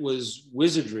it was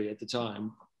wizardry at the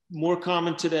time. More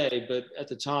common today, but at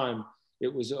the time,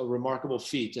 it was a remarkable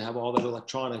feat to have all that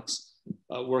electronics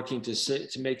working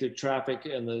to make the traffic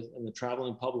and the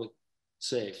traveling public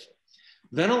safe.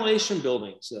 Ventilation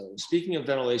buildings, though. Speaking of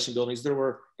ventilation buildings, there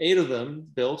were 8 of them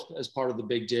built as part of the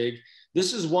Big Dig.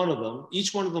 This is one of them.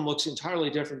 Each one of them looks entirely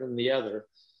different than the other.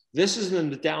 This is in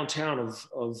the downtown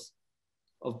of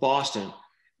Boston.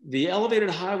 The elevated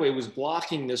highway was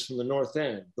blocking this from the north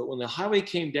end, but when the highway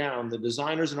came down, the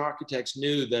designers and architects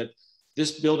knew that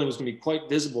this building was going to be quite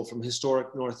visible from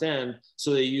historic North End,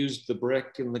 so they used the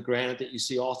brick and the granite that you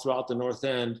see all throughout the North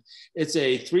End. It's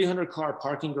a 300-car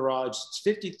parking garage. It's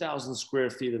 50,000 square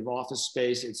feet of office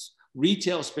space. It's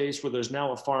retail space where there's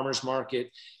now a farmer's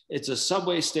market. It's a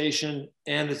subway station,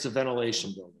 and it's a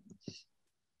ventilation building.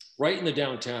 Right in the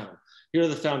downtown. Here are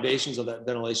the foundations of that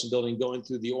ventilation building going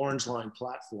through the Orange Line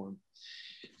platform.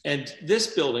 And this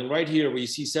building right here, where you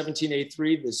see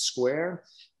 17A3, this square,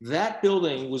 that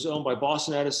building was owned by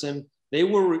Boston Edison. They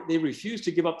refused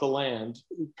to give up the land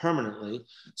permanently.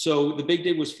 So the Big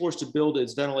Dig was forced to build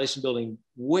its ventilation building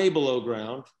way below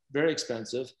ground, very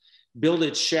expensive, build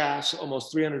its shafts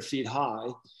almost 300 feet high.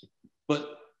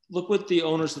 But look what the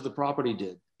owners of the property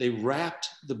did. They wrapped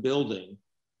the building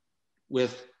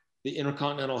with the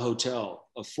Intercontinental Hotel,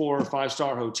 a 4 or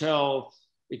 5-star hotel,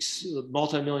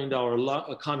 multi-million-dollar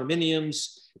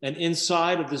condominiums, and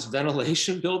inside of this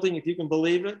ventilation building, if you can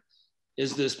believe it,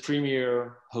 is this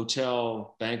premier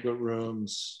hotel, banquet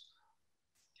rooms.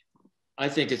 I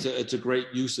think it's a great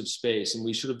use of space, and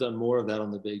we should have done more of that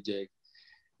on the Big Dig.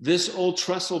 This old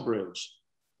trestle bridge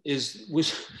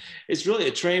it's really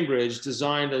a train bridge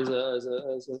designed as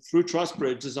a through truss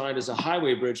bridge designed as a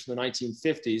highway bridge from the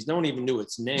 1950s. No one even knew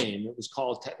its name. It was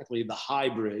called technically the High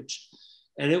Bridge.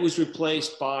 And it was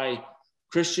replaced by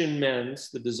Christian Menz,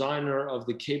 the designer of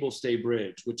the Cable Stay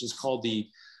Bridge, which is called the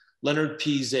Leonard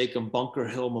P. Zachem Bunker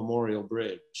Hill Memorial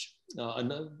Bridge.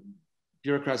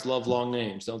 Bureaucrats love long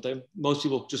names, don't they? Most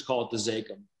people just call it the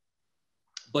Zachem.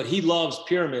 But he loves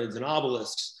pyramids and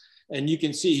obelisks. And you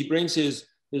can see he brings his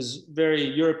very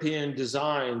European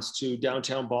designs to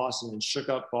downtown Boston and shook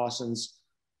up Boston's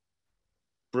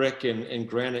brick and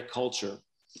granite culture.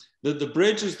 The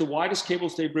bridge is the widest cable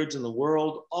stay bridge in the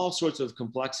world, all sorts of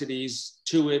complexities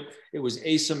to it. It was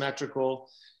asymmetrical,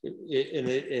 and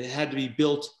it had to be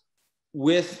built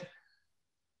with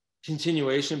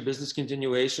business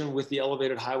continuation with the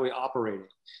elevated highway operating.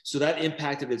 So that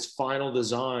impacted its final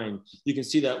design. You can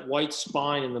see that white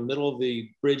spine in the middle of the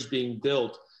bridge being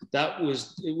built.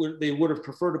 They would have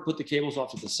preferred to put the cables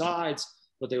off to the sides,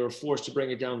 but they were forced to bring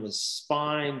it down the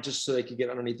spine just so they could get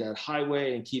underneath that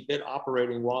highway and keep it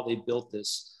operating while they built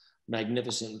this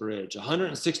magnificent bridge.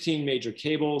 116 major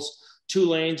cables, 2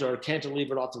 lanes are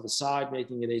cantilevered off to the side,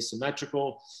 making it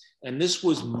asymmetrical. And this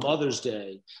was Mother's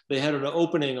Day. They had an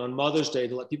opening on Mother's Day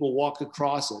to let people walk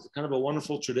across it, kind of a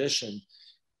wonderful tradition.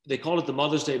 They called it the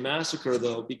Mother's Day Massacre,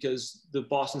 though, because the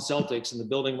Boston Celtics in the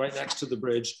building right next to the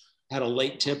bridge had a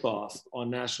late tip-off on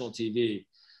national TV.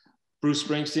 Bruce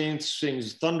Springsteen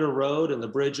sings Thunder Road and the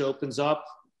bridge opens up.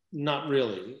 Not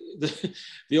really.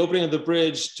 The opening of the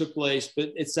bridge took place,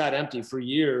 but it sat empty for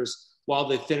years while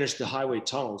they finished the highway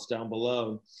tunnels down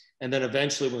below. And then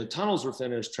eventually when the tunnels were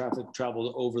finished, traffic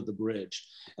traveled over the bridge.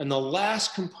 And the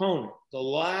last component, the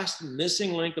last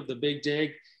missing link of the Big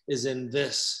Dig is in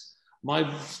this.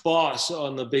 My boss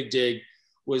on the Big Dig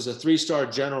was a 3-star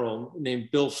general named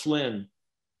Bill Flynn.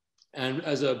 And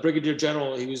as a brigadier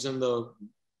general, he was in the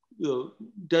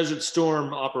Desert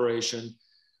Storm operation,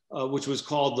 which was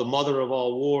called the mother of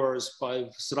all wars by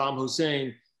Saddam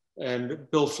Hussein. And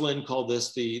Bill Flynn called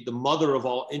this the mother of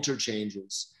all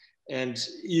interchanges. And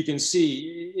you can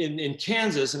see in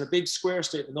Kansas, in a big square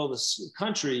state in the middle of the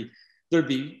country, there'd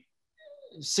be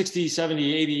 60,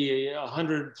 70, 80,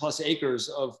 100 plus acres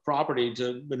of property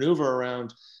to maneuver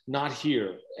around. Not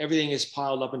here. Everything is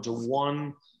piled up into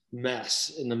one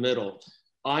mess in the middle.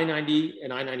 I-90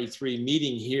 and I-93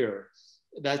 meeting here.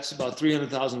 That's about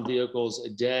 300,000 vehicles a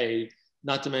day,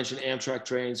 not to mention Amtrak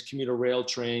trains, commuter rail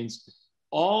trains.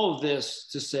 All of this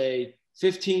to say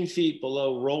 15 feet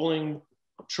below rolling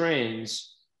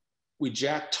trains, we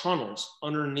jacked tunnels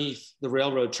underneath the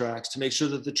railroad tracks to make sure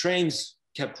that the trains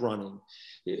kept running.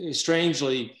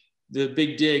 Strangely, the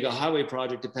Big Dig, a highway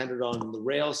project, depended on the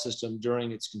rail system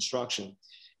during its construction.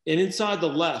 And inside the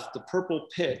left, the purple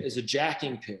pit is a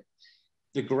jacking pit.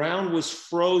 The ground was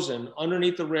frozen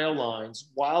underneath the rail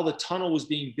lines while the tunnel was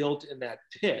being built in that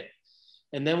pit.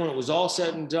 And then when it was all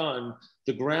said and done,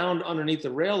 the ground underneath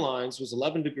the rail lines was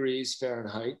 11 degrees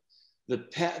Fahrenheit.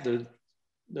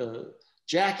 The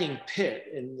jacking pit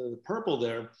in the purple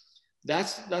there,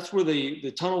 that's where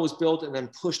the tunnel was built and then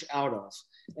pushed out of.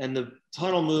 And the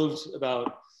tunnel moved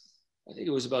about, I think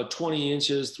it was about 20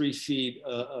 inches, 3 feet,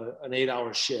 an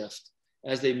 8-hour shift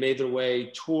as they made their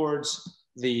way towards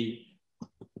the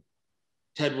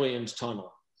Ted Williams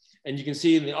Tunnel. And you can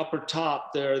see in the upper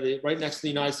top there, right next to the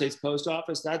United States Post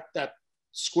Office, that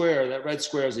square, that red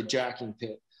square is a jacking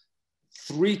pit.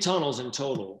 3 tunnels in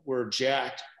total were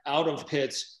jacked out of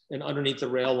pits and underneath the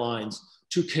rail lines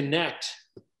to connect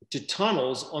to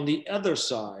tunnels on the other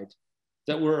side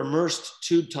that were immersed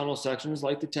tube tunnel sections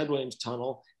like the Ted Williams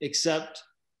Tunnel, except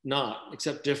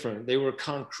different. They were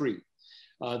concrete.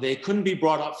 They couldn't be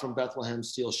brought up from Bethlehem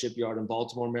Steel Shipyard in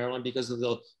Baltimore, Maryland, because of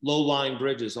the low-lying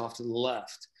bridges off to the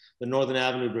left, the Northern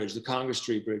Avenue Bridge, the Congress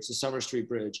Street Bridge, the Summer Street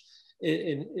Bridge.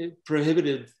 It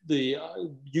prohibited the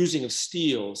using of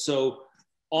steel. So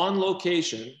on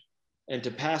location, and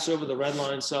to pass over the Red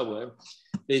Line subway,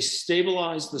 they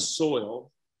stabilized the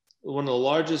soil, one of the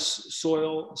largest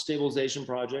soil stabilization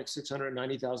projects,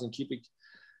 690,000 cubic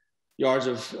yards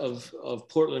of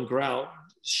Portland grout,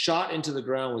 shot into the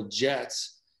ground with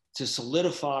jets to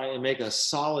solidify and make a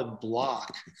solid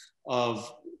block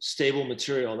of stable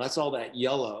material. That's all that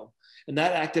yellow. And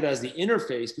that acted as the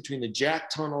interface between the jack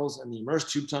tunnels and the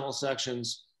immersed tube tunnel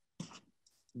sections.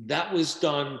 That was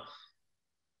done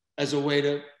as a way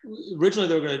to, originally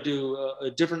they were going to do a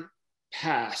different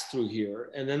pass through here.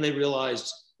 And then they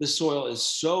realized this soil is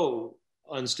so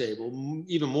unstable,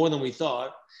 even more than we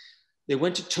thought. They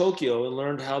went to Tokyo and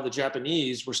learned how the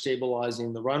Japanese were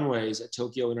stabilizing the runways at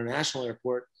Tokyo International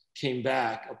Airport, came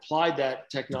back, applied that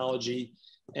technology,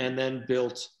 and then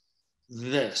built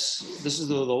this. This is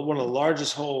one of the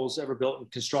largest holes ever built in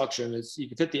construction. You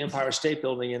can fit the Empire State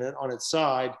Building in it on its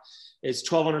side. It's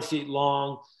 1,200 feet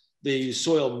long. They use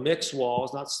soil mix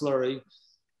walls, not slurry.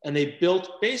 And they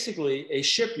built basically a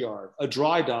shipyard, a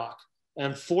dry dock,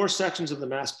 and 4 sections of the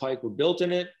Mass Pike were built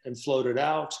in it and floated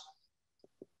out.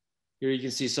 Here you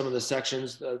can see some of the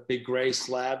sections, the big gray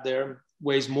slab there,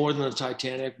 weighs more than the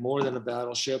Titanic, more than a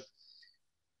battleship.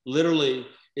 Literally,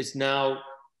 it's now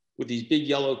with these big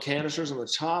yellow canisters on the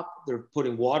top. They're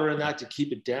putting water in that to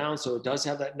keep it down, so it does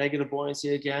have that negative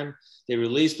buoyancy again. They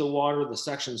release the water, the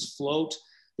sections float.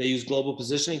 They use global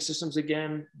positioning systems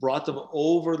again, brought them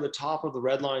over the top of the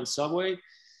Red Line subway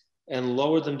and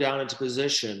lowered them down into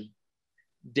position,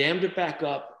 dammed it back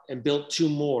up and built 2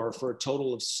 more for a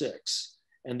total of 6.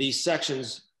 And these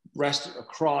sections rest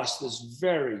across this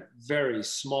very, very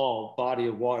small body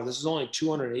of water. This is only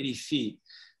 280 feet,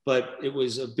 but it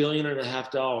was $1.5 billion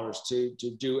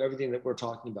to do everything that we're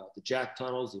talking about. The jack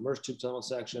tunnels, the immersed tube tunnel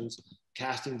sections,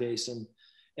 casting basin,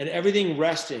 and everything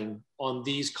resting on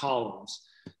these columns.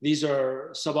 These are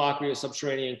subaqueous,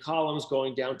 subterranean columns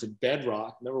going down to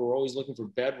bedrock. Remember, we're always looking for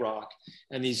bedrock.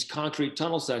 And these concrete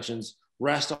tunnel sections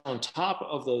rest on top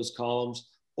of those columns,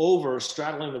 over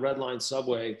straddling the Red Line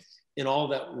subway in all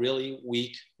that really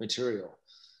weak material.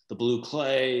 The blue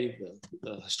clay,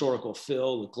 the historical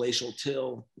fill, the glacial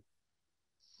till.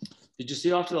 Did you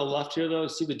see off to the left here though,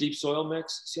 see the deep soil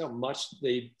mix? See how much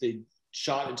they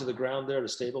shot into the ground there to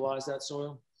stabilize that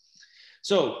soil?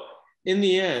 So in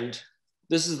the end,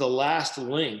 this is the last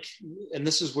link. And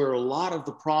this is where a lot of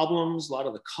the problems, a lot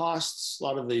of the costs, a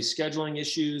lot of the scheduling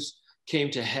issues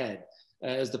came to head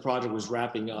as the project was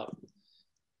wrapping up.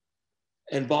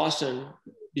 And Boston,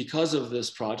 because of this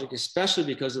project, especially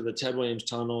because of the Ted Williams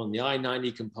Tunnel and the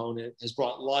I-90 component, has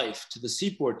brought life to the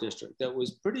Seaport District that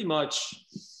was pretty much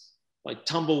like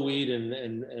tumbleweed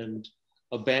and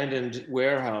abandoned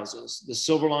warehouses. The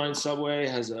Silver Line subway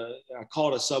has I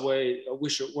call it a subway, I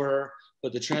wish it were,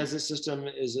 but the transit system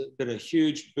has been a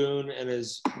huge boon and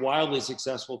is wildly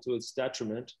successful to its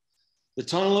detriment. The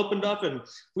tunnel opened up and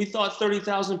we thought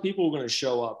 30,000 people were going to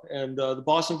show up. And the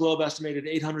Boston Globe estimated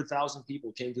 800,000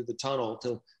 people came through the tunnel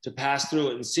to pass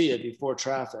through it and see it before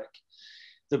traffic.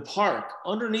 The park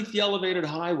underneath the elevated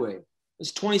highway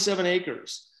is 27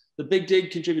 acres. The Big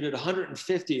Dig contributed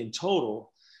 150 in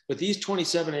total, but these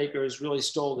 27 acres really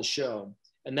stole the show.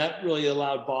 And that really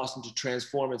allowed Boston to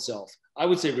transform itself. I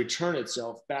would say return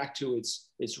itself back to its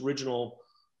original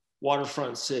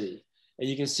waterfront city. And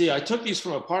you can see, I took these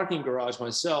from a parking garage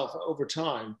myself over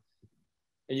time.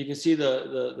 And you can see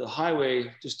the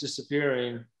highway just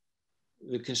disappearing,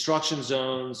 the construction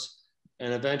zones,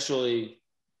 And eventually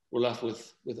we're left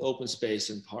with open space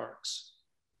and parks.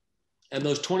 And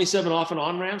those 27 off and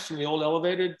on ramps from the old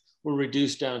elevated were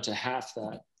reduced down to half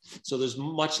that. So there's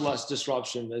much less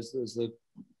disruption as the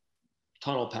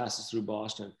tunnel passes through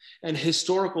Boston. And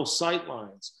historical sight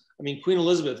lines. I mean, Queen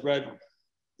Elizabeth read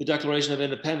the Declaration of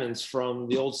Independence from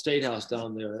the old State House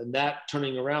down there, and that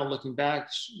turning around, looking back,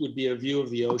 would be a view of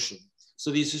the ocean.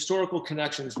 So these historical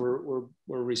connections were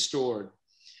restored.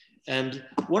 And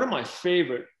one of my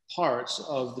favorite parts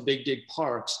of the Big Dig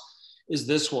Parks is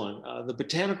this one. The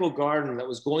botanical garden that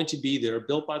was going to be there,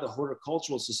 built by the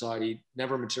Horticultural Society,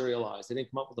 never materialized. They didn't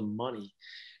come up with the money.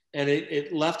 And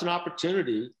it left an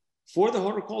opportunity for the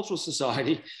Horticultural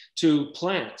Society to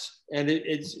plant. And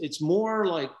it's more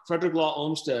like Frederick Law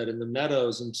Olmsted and the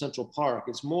meadows in Central Park.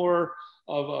 It's more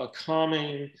of a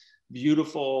calming,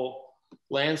 beautiful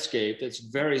landscape that's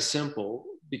very simple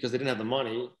because they didn't have the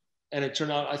money. And it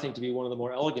turned out, I think, to be one of the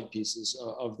more elegant pieces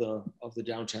of the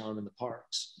downtown and the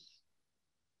parks.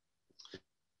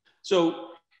 So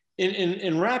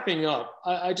in wrapping up,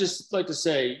 I just like to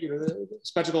say, you know, the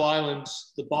Spectacle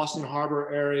Islands, the Boston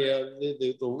Harbor area,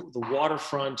 the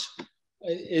waterfront,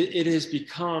 it has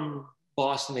become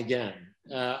Boston again.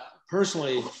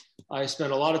 Personally, I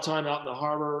spent a lot of time out in the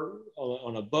harbor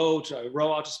on a boat. I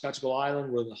row out to Spectacle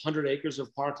Island where 100 acres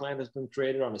of parkland has been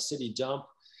created on a city dump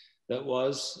that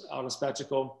was out of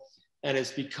Spectacle, and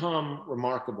it's become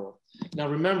remarkable. Now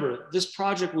remember, this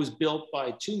project was built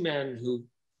by two men who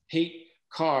hate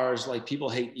cars like people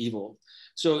hate evil.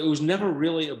 So it was never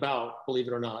really about, believe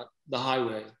it or not, the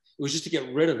highway. It was just to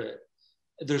get rid of it.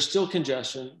 There's still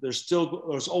congestion. There's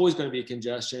always going to be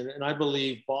congestion. And I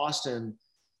believe Boston,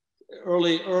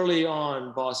 early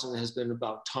on, Boston has been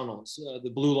about tunnels. The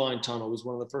Blue Line Tunnel was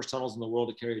one of the first tunnels in the world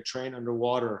to carry a train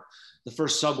underwater. The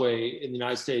first subway in the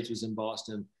United States was in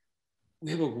Boston. We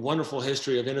have a wonderful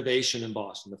history of innovation in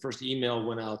Boston. The first email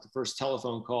went out, the first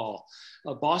telephone call.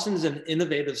 Boston is an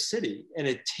innovative city, and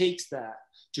it takes that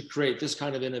to create this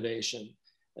kind of innovation.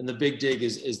 And the Big Dig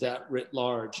is that writ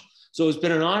large. So it's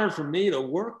been an honor for me to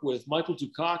work with Michael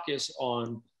Dukakis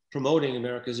on promoting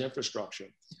America's infrastructure.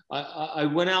 I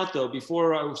went out though,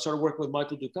 before I started working with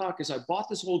Michael Dukakis, I bought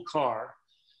this old car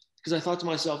because I thought to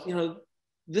myself, you know,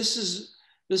 this is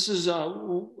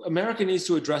America needs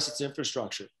to address its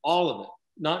infrastructure, all of it,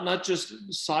 not just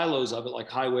silos of it like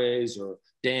highways or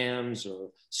dams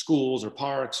or schools or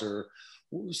parks or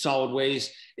solid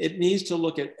waste. It needs to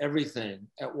look at everything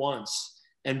at once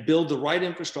and build the right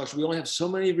infrastructure. We only have so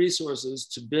many resources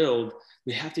to build.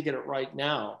 We have to get it right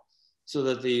now so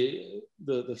that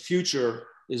the future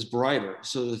is brighter,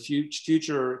 so the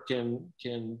future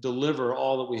can deliver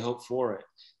all that we hope for it.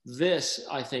 This,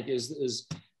 I think,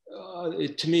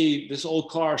 to me, this old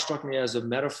car struck me as a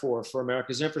metaphor for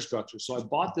America's infrastructure. So I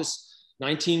bought this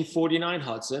 1949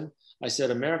 Hudson. I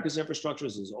said, America's infrastructure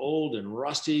is as old and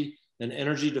rusty and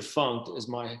energy defunct as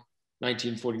my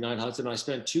 1949 Hudson. I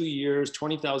spent 2 years,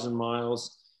 20,000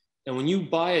 miles. And when you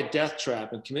buy a death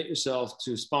trap and commit yourself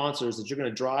to sponsors that you're going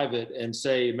to drive it and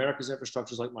say, America's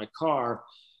infrastructure is like my car,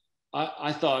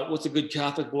 I thought, what's a good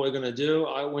Catholic boy going to do?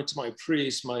 I went to my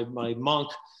priest, my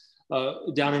monk,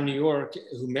 down in New York,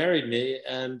 who married me,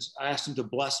 and I asked him to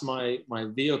bless my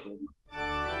vehicle.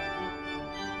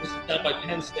 This is down by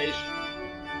Penn Station,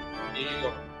 New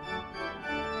York.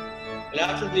 And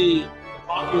after the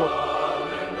inaugural,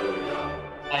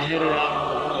 I headed out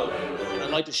on the road. And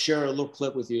I'd like to share a little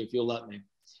clip with you, if you'll let me,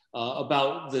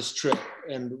 about this trip,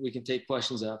 and we can take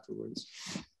questions afterwards.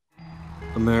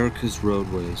 America's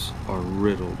roadways are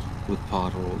riddled with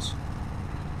potholes.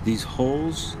 These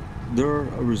holes, they're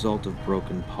a result of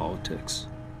broken politics.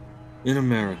 In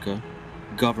America,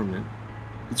 government,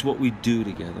 it's what we do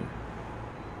together.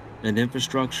 And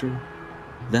infrastructure,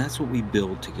 that's what we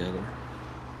build together.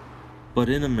 But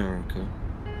in America,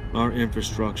 our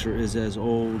infrastructure is as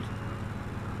old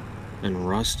and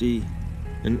rusty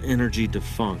and energy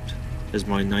defunct as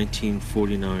my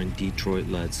 1949 Detroit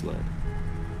lead sled.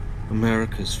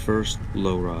 America's first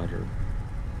lowrider,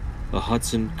 a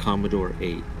Hudson Commodore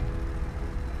 8.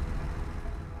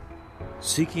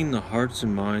 Seeking the hearts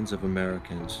and minds of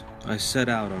Americans, I set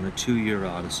out on a 2-year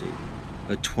odyssey,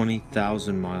 a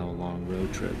 20,000-mile-long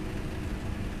road trip.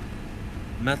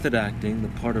 Method acting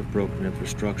the part of broken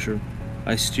infrastructure,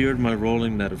 I steered my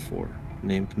rolling metaphor,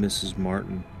 named Mrs.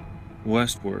 Martin,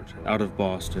 westward out of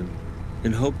Boston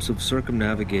in hopes of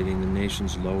circumnavigating the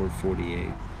nation's lower 48.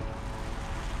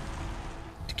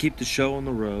 To keep the show on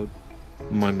the road,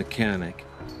 my mechanic,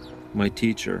 my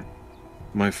teacher,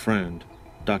 my friend,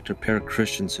 Dr. Per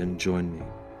Christensen joined me.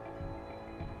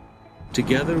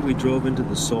 Together we drove into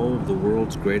the soul of the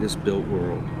world's greatest built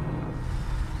world.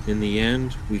 In the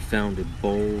end, we found it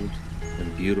bold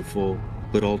and beautiful,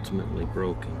 but ultimately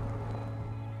broken.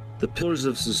 The pillars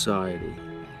of society,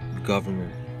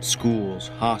 government, schools,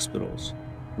 hospitals,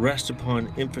 rest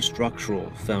upon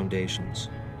infrastructural foundations.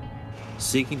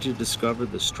 Seeking to discover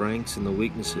the strengths and the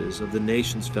weaknesses of the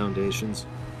nation's foundations,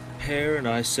 Hare and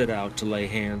I set out to lay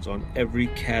hands on every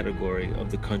category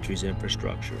of the country's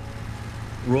infrastructure.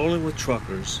 Rolling with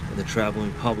truckers and the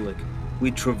traveling public, we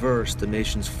traversed the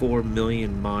nation's 4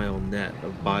 million mile net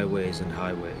of byways and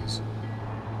highways.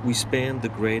 We spanned the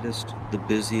greatest, the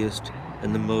busiest,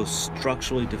 and the most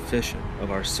structurally deficient of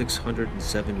our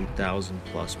 670,000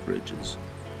 plus bridges.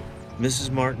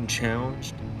 Mrs. Martin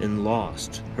challenged and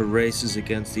lost her races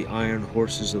against the iron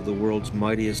horses of the world's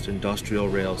mightiest industrial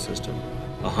rail system,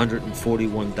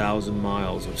 141,000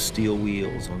 miles of steel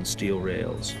wheels on steel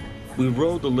rails. We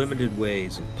rode the limited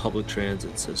ways of public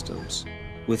transit systems.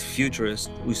 With futurists,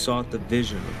 we sought the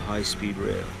vision of high-speed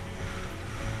rail.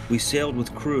 We sailed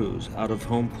with crews out of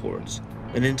home ports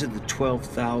and into the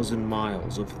 12,000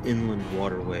 miles of inland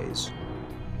waterways.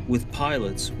 With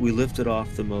pilots, we lifted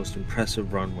off the most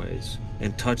impressive runways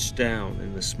and touched down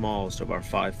in the smallest of our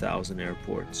 5,000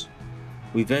 airports.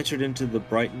 We ventured into the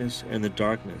brightness and the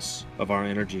darkness of our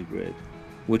energy grid,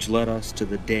 which led us to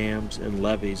the dams and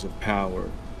levees of power,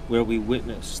 where we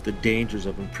witnessed the dangers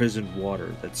of imprisoned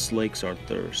water that slakes our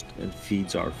thirst and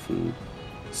feeds our food.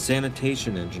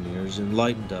 Sanitation engineers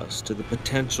enlightened us to the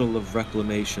potential of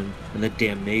reclamation and the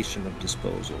damnation of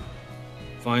disposal.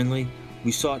 Finally,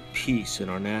 we sought peace in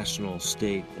our national,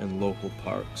 state, and local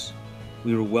parks.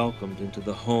 We were welcomed into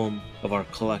the home of our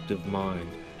collective mind,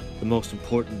 the most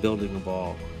important building of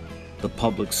all, the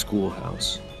public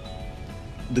schoolhouse.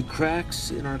 The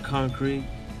cracks in our concrete,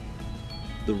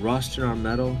 the rust in our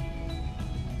metal,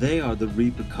 they are the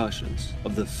repercussions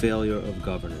of the failure of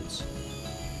governance.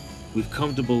 We've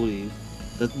come to believe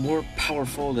that more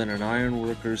powerful than an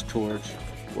ironworker's torch,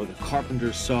 or the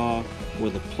carpenter's saw, or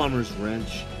the plumber's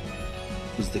wrench,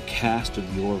 is the cast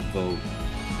of your vote.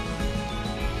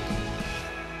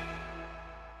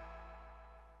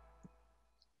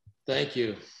 Thank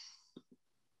you.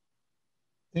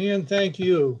 Ian, thank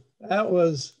you. That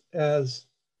was as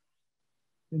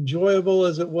enjoyable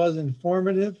as it was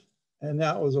informative, and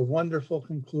that was a wonderful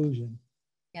conclusion.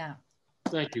 Yeah.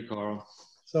 Thank you, Carl.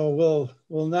 So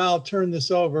we'll now turn this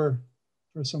over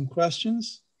for some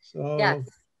questions. So yes,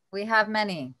 we have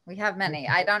many. We have many.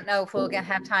 I don't know if we'll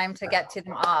have time to get to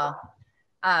them all.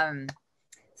 So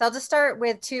I'll just start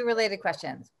with two related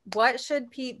questions. What should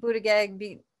Pete Buttigieg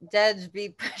be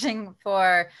pushing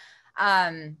for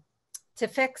to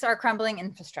fix our crumbling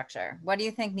infrastructure? What do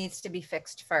you think needs to be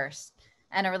fixed first?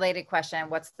 And a related question,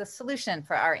 what's the solution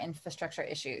for our infrastructure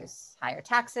issues? Higher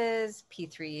taxes,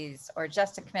 P3s, or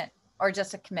just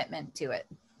a commitment to it?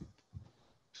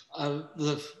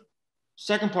 The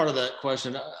second part of that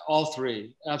question, all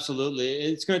three, absolutely.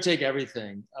 It's going to take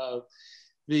everything.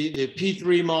 The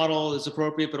P3 model is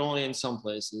appropriate, but only in some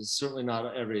places, certainly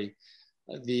not every.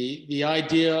 The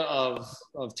idea of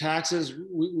taxes,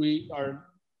 we are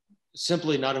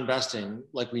simply not investing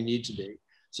like we need to be.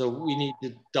 So we need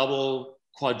to double,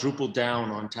 quadruple down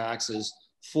on taxes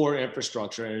for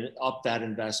infrastructure and up that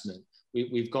investment.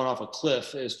 We've gone off a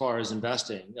cliff as far as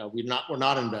investing. We're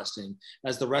not investing,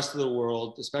 as the rest of the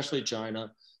world, especially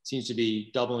China, seems to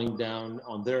be doubling down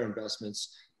on their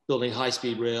investments, building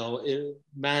high-speed rail,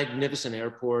 magnificent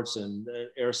airports and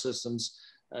air systems,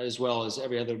 as well as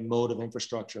every other mode of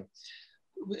infrastructure.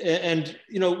 And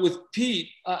with Pete,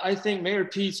 I think Mayor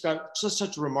Pete's got just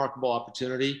such a remarkable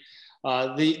opportunity.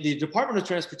 The Department of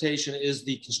Transportation is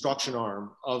the construction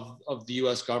arm of the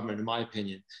US government, in my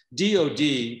opinion. DOD,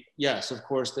 yes, of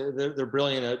course, they're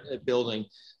brilliant at building,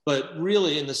 but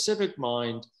really in the civic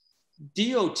mind,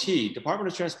 DOT, Department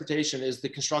of Transportation, is the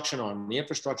construction arm, the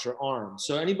infrastructure arm.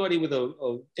 So anybody with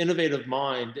a innovative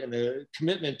mind and a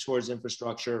commitment towards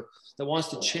infrastructure that wants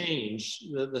to change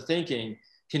the thinking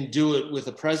can do it with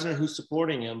a president who's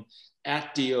supporting him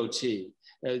at DOT.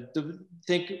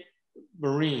 Think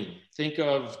marine, think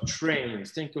of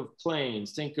trains, think of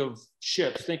planes, think of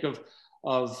ships, think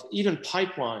of even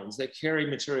pipelines that carry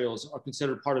materials are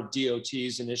considered part of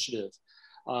DOT's initiative.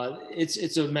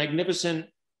 It's a magnificent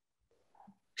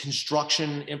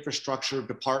construction infrastructure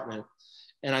department.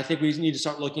 And I think we need to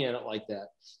start looking at it like that.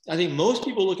 I think most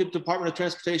people look at the Department of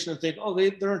Transportation and think, oh,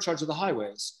 they're in charge of the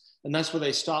highways. And that's where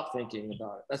they stop thinking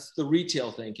about it. That's the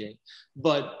retail thinking.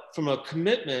 But from a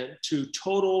commitment to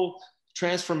total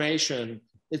transformation,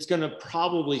 it's going to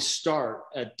probably start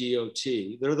at DOT.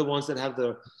 They're the ones that have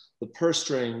the purse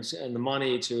strings and the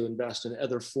money to invest in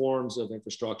other forms of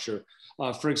infrastructure.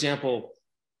 For example,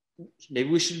 maybe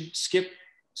we should skip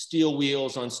steel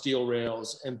wheels on steel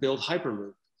rails and build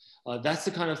Hyperloop. That's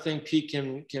the kind of thing Pete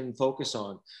can focus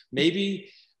on.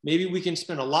 Maybe we can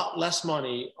spend a lot less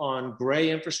money on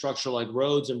gray infrastructure like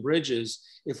roads and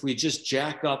bridges if we just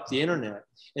jack up the internet.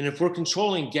 And if we're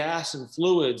controlling gas and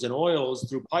fluids and oils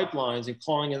through pipelines and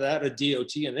calling that a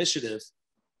DOT initiative,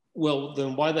 well,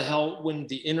 then why the hell wouldn't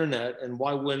the internet and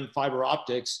why wouldn't fiber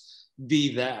optics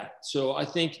be that? So I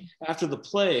think after the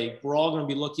plague, we're all going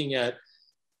to be looking at,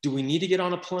 do we need to get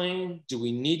on a plane? Do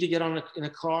we need to get in a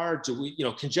car? Do we,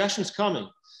 congestion's coming.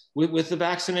 With the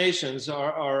vaccinations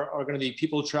are going to be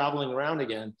people traveling around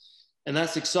again. And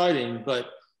that's exciting, but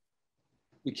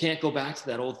we can't go back to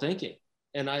that old thinking.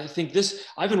 And I think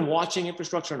I've been watching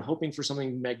infrastructure and hoping for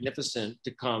something magnificent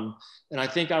to come. And I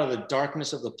think out of the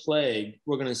darkness of the plague,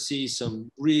 we're going to see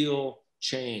some real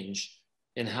change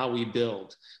in how we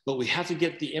build. But we have to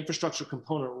get the infrastructure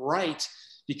component right,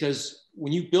 because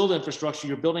when you build infrastructure,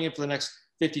 you're building it for the next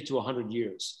 50 to 100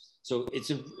 years. So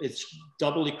it's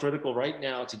doubly critical right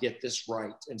now to get this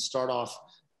right and start off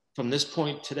from this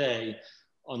point today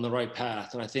on the right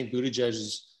path. And I think Buttigieg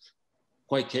is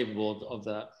quite capable of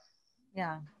that.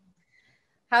 Yeah.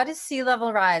 How does sea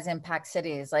level rise impact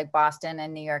cities like Boston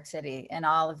and New York City and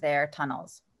all of their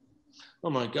tunnels? Oh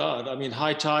my God. I mean,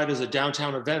 high tide is a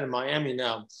downtown event in Miami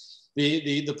now.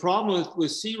 The problem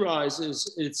with sea rise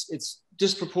is it's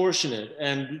disproportionate,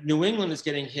 and New England is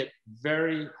getting hit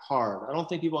very hard. I don't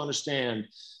think people understand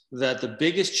that the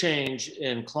biggest change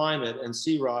in climate and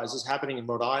sea rise is happening in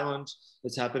Rhode Island,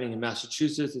 it's happening in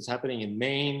Massachusetts, it's happening in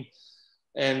Maine.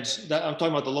 And I'm talking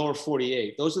about the lower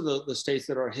 48. Those are the states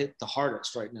that are hit the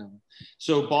hardest right now.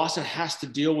 So Boston has to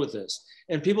deal with this.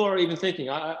 And people are even thinking,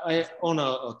 I own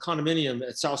a condominium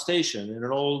at South Station in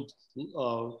an old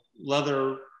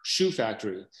leather shoe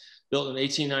factory built in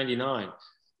 1899.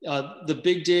 The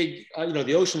Big Dig,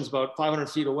 the ocean's about 500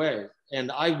 feet away.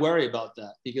 And I worry about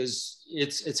that because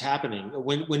it's happening.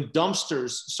 When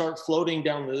dumpsters start floating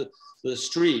down the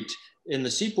street in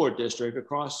the Seaport District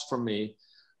across from me,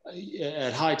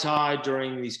 at high tide,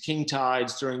 during these king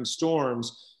tides, during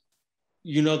storms,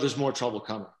 there's more trouble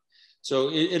coming.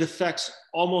 So it affects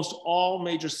almost all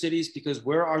major cities, because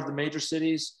where are the major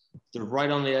cities? They're right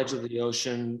on the edge of the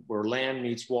ocean where land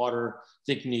meets water.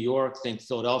 Think New York, think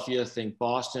Philadelphia, think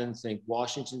Boston, think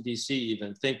Washington, DC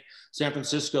even, think San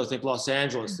Francisco, think Los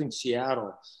Angeles, think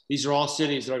Seattle. These are all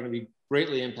cities that are going to be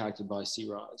greatly impacted by sea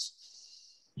rise.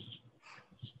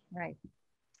 Right.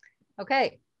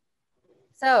 Okay.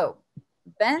 So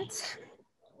Bent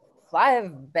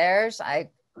Flybears, I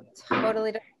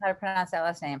totally don't know how to pronounce that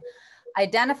last name,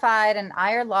 identified an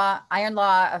iron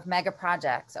law of mega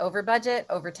projects: over budget,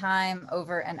 over time,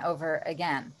 over and over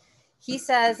again. He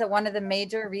says that one of the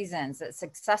major reasons that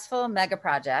successful mega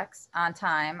projects, on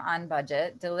time, on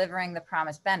budget, delivering the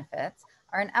promised benefits,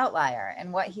 are an outlier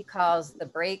in what he calls the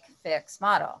break-fix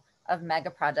model of mega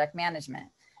project management.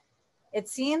 It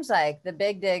seems like the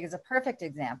Big Dig is a perfect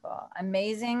example.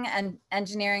 Amazing and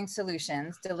engineering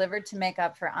solutions delivered to make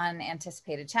up for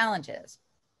unanticipated challenges.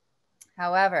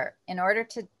 However, in order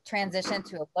to transition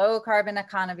to a low carbon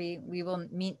economy, we will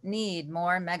need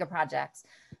more mega projects,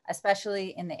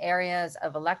 especially in the areas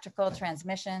of electrical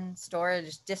transmission,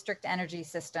 storage, district energy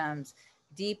systems,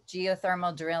 deep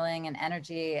geothermal drilling and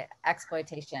energy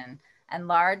exploitation, and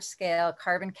large scale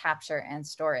carbon capture and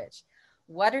storage.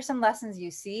 What are some lessons you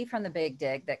see from the Big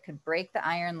Dig that could break the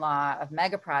iron law of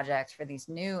mega projects for these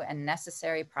new and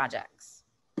necessary projects?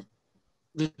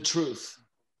 The truth.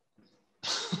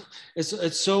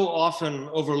 It's so often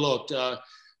overlooked.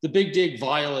 The Big Dig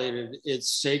violated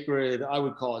its sacred, I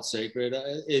would call it sacred,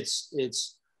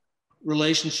 its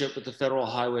relationship with the Federal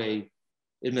Highway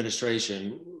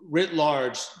Administration. Writ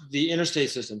large, the interstate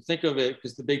system, think of it,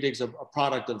 because the Big Dig's a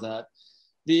product of that.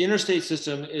 The interstate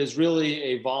system is really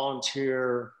a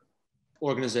volunteer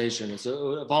organization. It's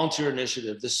a volunteer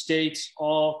initiative. The states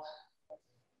all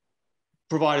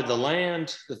provided the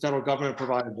land, the federal government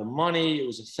provided the money, it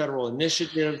was a federal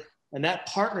initiative, and that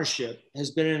partnership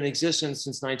has been in existence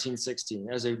since 1916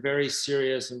 as a very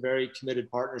serious and very committed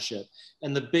partnership.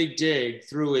 And the Big Dig,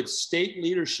 through its state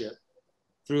leadership,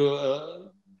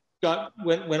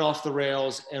 went off the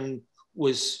rails and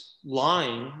was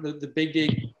lying. The Big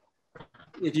Dig,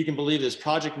 if you can believe this,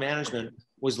 project management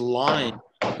was lying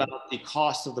about the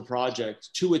cost of the project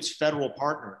to its federal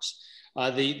partners.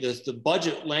 The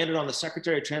budget landed on the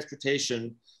Secretary of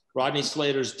Transportation, Rodney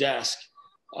Slater's desk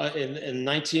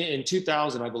in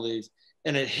 2000, I believe,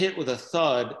 and it hit with a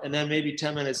thud. And then maybe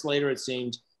 10 minutes later, it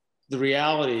seemed, the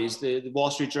realities, the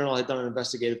Wall Street Journal had done an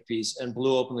investigative piece and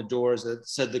blew open the doors that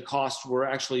said the costs were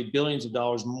actually billions of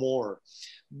dollars more.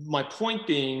 My point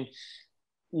being,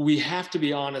 we have to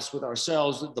be honest with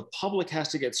ourselves. The public has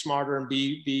to get smarter and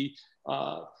be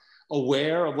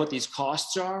aware of what these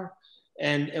costs are.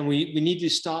 And we need to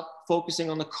stop focusing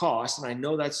on the cost. And I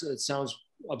know it sounds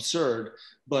absurd,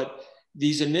 but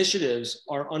these initiatives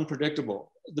are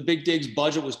unpredictable. The Big Dig's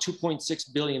budget was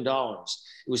 $2.6 billion.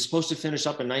 It was supposed to finish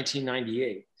up in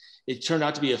 1998. It turned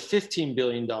out to be a $15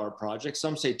 billion project.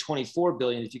 Some say 24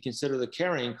 billion if you consider the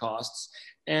carrying costs.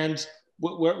 And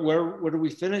where did we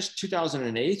finish?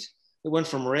 2008. It went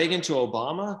from Reagan to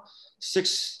Obama,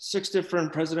 six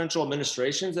different presidential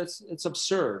administrations. It's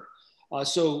absurd.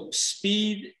 So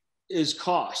speed is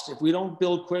cost. If we don't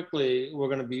build quickly, we're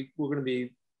going to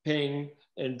be paying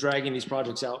and dragging these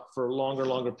projects out for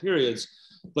longer periods.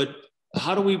 But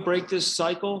how do we break this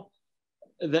cycle?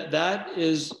 That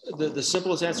is the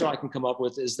simplest answer I can come up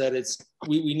with, is that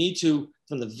we need to,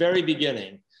 from the very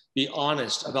beginning, be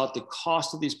honest about the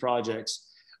cost of these projects.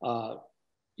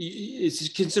 It's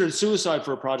considered suicide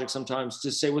for a project sometimes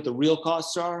to say what the real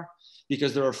costs are,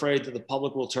 because they're afraid that the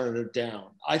public will turn it down.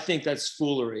 I think that's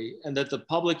foolery, and that the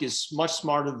public is much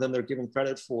smarter than they're given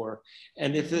credit for.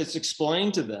 And if it's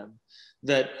explained to them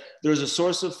that there's a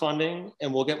source of funding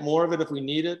and we'll get more of it if we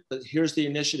need it, but here's the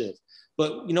initiative.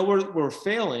 But you know, we're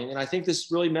failing, and I think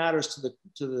this really matters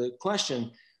to the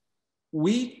question.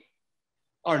 We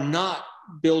are not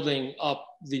building up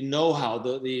the know-how,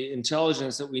 the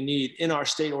intelligence that we need in our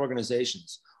state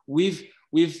organizations. We've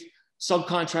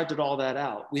subcontracted all that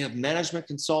out. We have management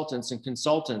consultants and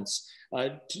consultants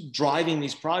driving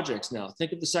these projects now.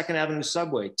 Think of the Second Avenue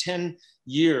subway, 10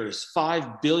 years,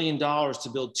 $5 billion to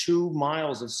build 2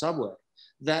 miles of subway.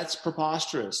 That's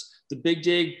preposterous. The Big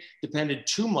Dig depended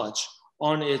too much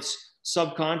on its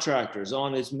subcontractors,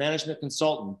 on its management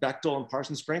consultant, Bechtel and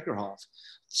Parsons Brinkerhoff.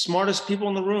 Smartest people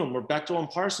in the room were Bechtel and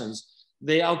Parsons.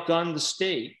 They outgunned the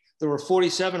state. There were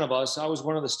 47 of us. I was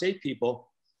one of the state people.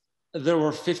 There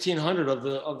were 1,500 of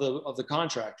the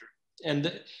contractor.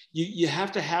 And you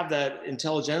have to have that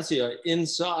intelligentsia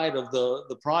inside of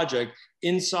the project,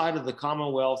 inside of the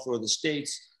Commonwealth or the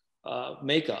state's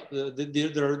makeup.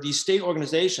 There are these state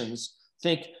organizations,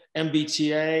 think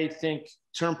MBTA, think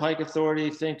Turnpike Authority,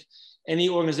 think any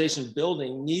organization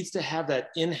building needs to have that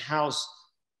in-house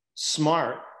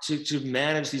smart to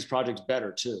manage these projects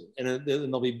better too. And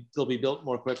they'll be built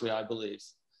more quickly, I believe.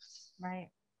 Right.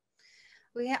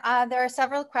 There are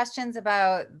several questions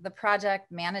about the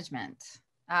project management.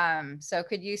 So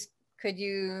could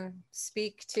you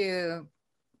speak to,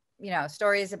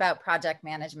 stories about project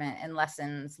management and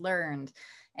lessons learned,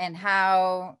 and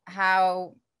how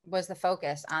was the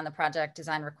focus on the project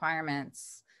design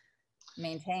requirements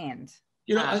maintained?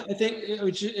 I think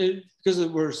because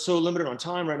we're so limited on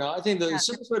time right now, I think the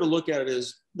simplest way to look at it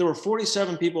is there were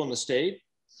 47 people in the state.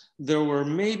 There were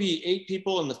maybe 8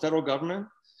 people in the federal government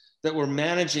that were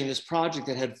managing this project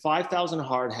that had 5,000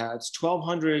 hard hats,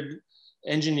 1,200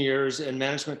 engineers and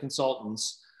management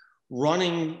consultants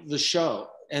running the show.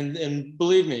 And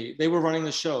believe me, they were running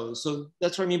the show. So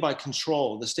that's what I mean by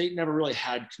control. The state never really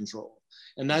had control.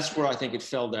 And that's where I think it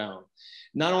fell down.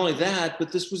 Not only that,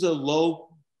 but this was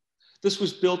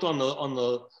built on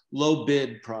the low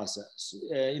bid process.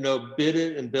 Bid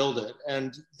it and build it.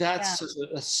 And that's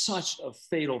such a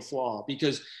fatal flaw,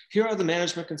 because here are the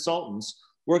management consultants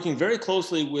working very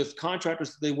closely with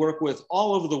contractors that they work with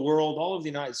all over the world, all over the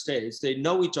United States. They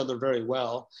know each other very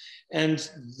well. And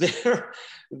the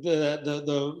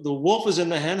wolf is in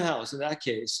the hen house in that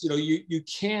case. You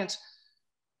can't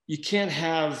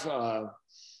have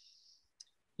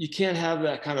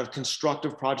that kind of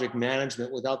constructive project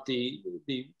management without the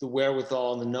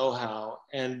wherewithal and the know-how.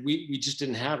 And we just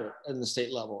didn't have it at the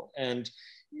state level. And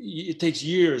it takes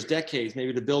years, decades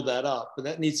maybe to build that up, but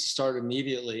that needs to start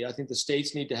immediately. I think the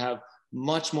states need to have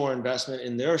much more investment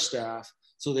in their staff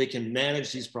so they can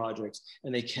manage these projects,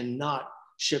 and they cannot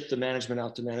ship the management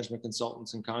out to management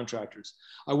consultants and contractors.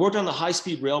 I worked on the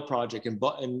high-speed rail project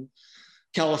in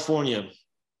California.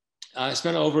 I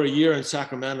spent over a year in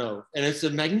Sacramento, and it's a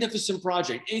magnificent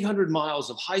project, 800 miles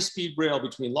of high-speed rail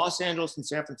between Los Angeles and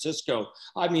San Francisco.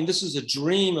 I mean, this is a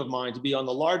dream of mine, to be on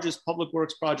the largest public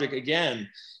works project again.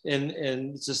 And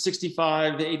it's a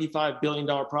 $65 to $85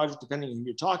 billion project, depending on who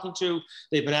you're talking to.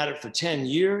 They've been at it for 10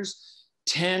 years,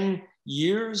 and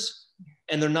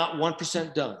they're not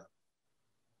 1% done.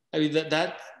 I mean,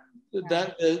 that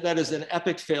is an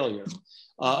epic failure.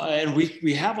 And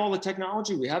we have all the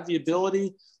technology, we have the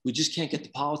ability, we just can't get the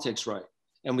politics right.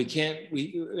 And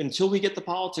until we get the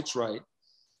politics right,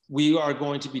 we are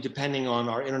going to be depending on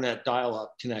our internet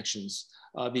dial-up connections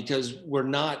because we're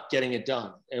not getting it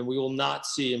done, and we will not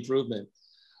see improvement.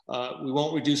 We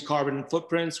won't reduce carbon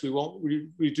footprints. We won't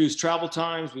reduce travel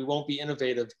times. We won't be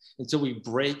innovative until we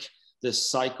break this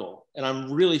cycle. And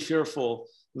I'm really fearful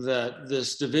that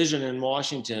this division in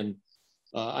Washington,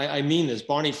 I mean this,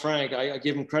 Barney Frank, I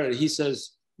give him credit. He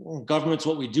says, well, government's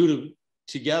what we do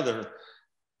together.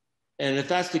 And if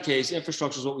that's the case,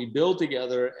 infrastructure is what we build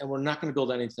together, and we're not going to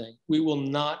build anything. We will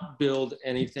not build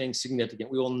anything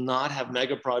significant. We will not have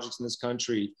mega projects in this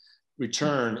country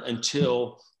return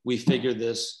until we figure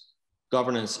this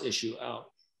governance issue out.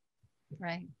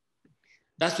 Right.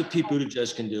 That's what Pete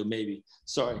Buttigieg can do, maybe.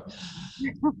 Sorry.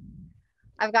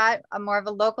 I've got a more of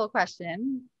a local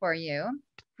question for you.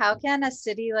 How can a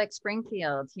city like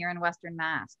Springfield here in Western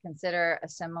Mass consider a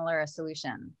similar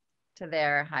solution to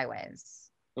their highways?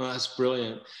 Well, that's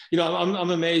brilliant. You know,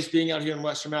 I'm amazed being out here in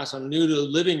Western Mass. I'm new to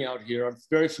living out here. I'm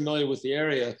very familiar with the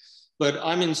area, but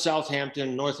I'm in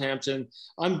Southampton, Northampton.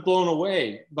 I'm blown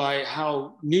away by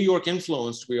how New York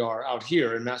influenced we are out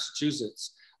here in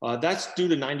Massachusetts. That's due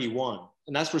to 91,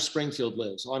 and that's where Springfield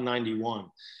lives, on 91.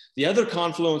 The other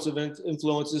confluence of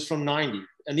influence is from 90,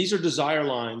 and these are desire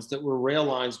lines that were rail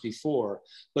lines before,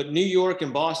 but New York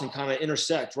and Boston kind of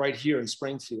intersect right here in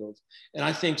Springfield. And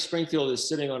I think Springfield is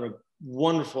sitting on a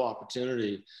wonderful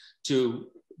opportunity to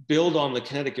build on the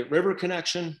Connecticut River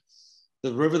connection,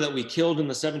 the river that we killed in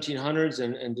the 1700s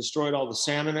and destroyed all the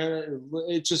salmon in it.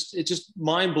 It's just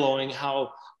mind-blowing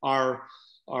how our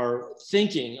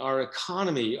thinking, our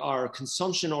economy, our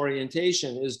consumption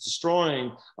orientation is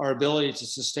destroying our ability to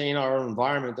sustain our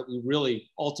environment that we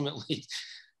really ultimately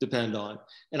depend on.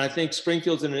 And I think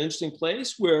Springfield's in an interesting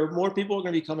place where more people are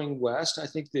going to be coming west. I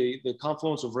think the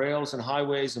confluence of rails and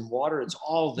highways and water, it's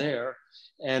all there.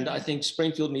 And I think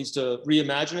Springfield needs to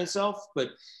reimagine itself, but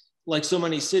like so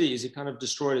many cities, it kind of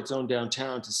destroyed its own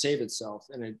downtown to save itself,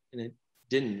 and it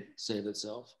didn't save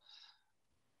itself.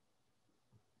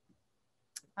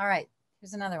 All right,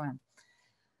 here's another one.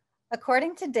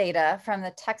 According to data from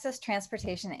the Texas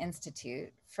Transportation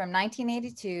Institute, from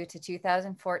 1982 to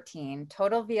 2014,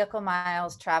 total vehicle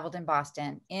miles traveled in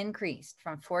Boston increased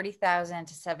from 40,000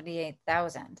 to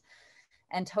 78,000,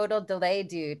 and total delay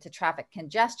due to traffic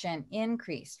congestion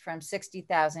increased from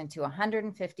 60,000 to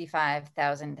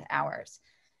 155,000 hours.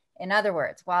 In other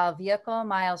words, while vehicle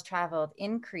miles traveled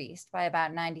increased by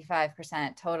about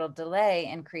 95%, total delay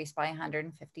increased by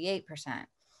 158%.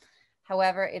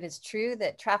 However, it is true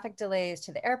that traffic delays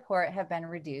to the airport have been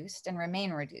reduced and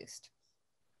remain reduced.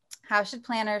 How should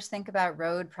planners think about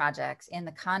road projects in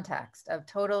the context of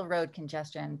total road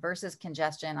congestion versus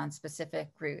congestion on specific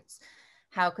routes?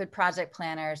 How could project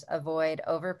planners avoid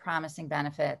over-promising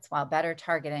benefits while better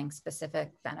targeting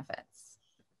specific benefits?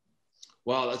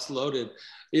 Wow, that's loaded.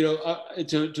 You know,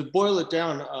 to boil it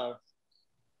down,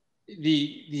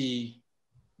 the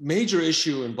major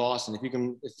issue in Boston, if you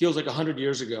can, it feels like 100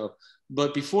 years ago,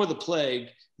 but before the plague,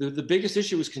 the biggest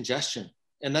issue was congestion.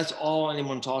 And that's all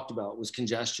anyone talked about was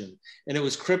congestion. And it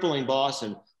was crippling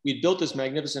Boston. We built this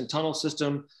magnificent tunnel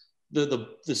system. The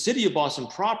city of Boston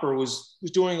proper was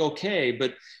doing okay,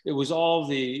 but it was all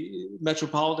the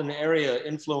metropolitan area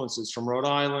influences from Rhode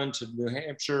Island to New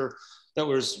Hampshire that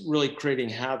was really creating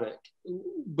havoc.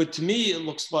 But to me, it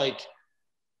looks like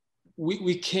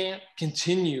we can't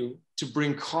continue to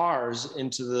bring cars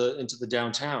into the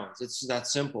downtowns. It's that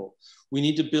simple. We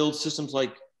need to build systems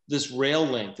like this rail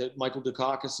link that Michael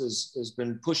Dukakis has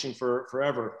been pushing for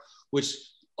forever, which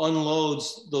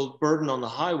unloads the burden on the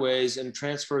highways and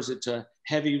transfers it to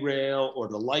heavy rail or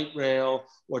to light rail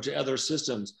or to other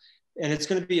systems. And it's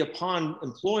going to be upon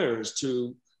employers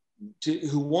who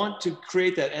want to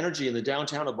create that energy in the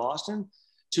downtown of Boston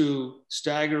to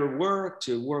stagger work,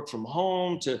 to work from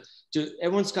home, to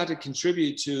everyone's got to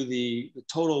contribute to the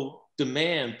total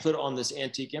demand put on this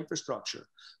antique infrastructure.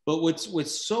 But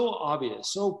what's so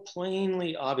obvious, so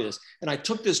plainly obvious, and I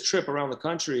took this trip around the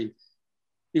country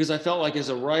because I felt like as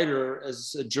a writer,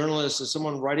 as a journalist, as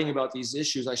someone writing about these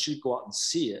issues, I should go out and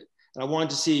see it. And I wanted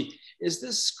to see, is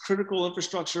this critical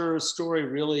infrastructure story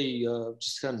really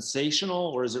just sensational,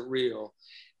 or is it real?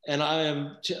 And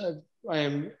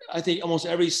I think almost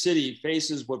every city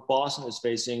faces what Boston is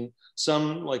facing.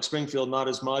 Some, like Springfield, not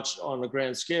as much on a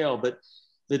grand scale, but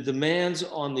the demands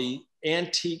on the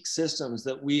antique systems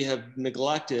that we have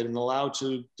neglected and allowed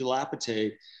to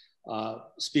dilapidate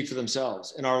speak for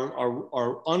themselves. And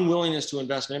our unwillingness to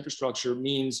invest in infrastructure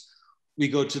means we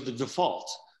go to the default,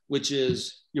 which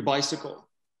is your bicycle.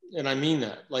 And I mean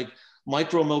that. Like,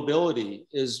 micro-mobility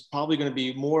is probably going to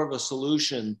be more of a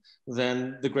solution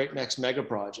than the great next mega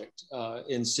project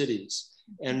in cities.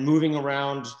 And moving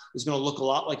around is going to look a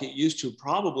lot like it used to,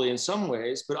 probably in some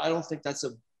ways, but I don't think that's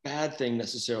a bad thing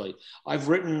necessarily. I've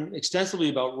written extensively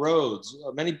about roads,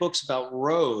 many books about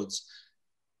roads,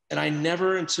 and I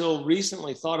never until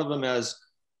recently thought of them as,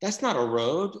 that's not a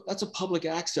road, that's a public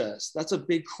access. That's a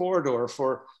big corridor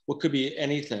for what could be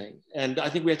anything. And I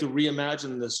think we have to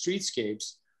reimagine the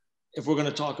streetscapes if we're going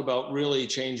to talk about really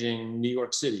changing New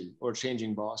York City or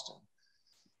changing Boston.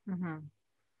 Mm-hmm.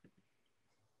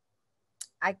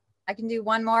 I can do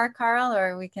one more, Carl,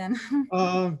 or we can.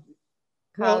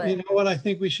 Well, you know what I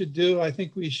think we should do? I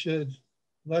think we should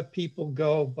let people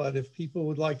go, but if people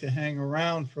would like to hang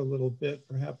around for a little bit,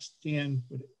 perhaps Dan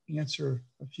would answer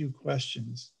a few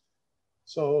questions.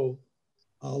 So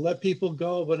I'll let people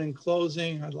go, but in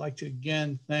closing, I'd like to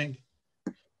again thank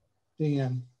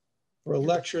Dan for a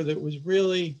lecture that was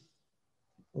really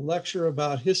a lecture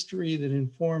about history that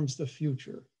informs the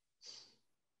future.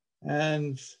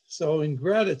 And so in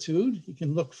gratitude, you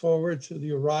can look forward to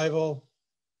the arrival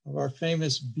of our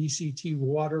famous BCT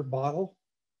water bottle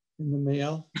in the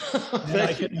mail.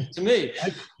 Thank you. To me.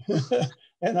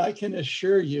 And I can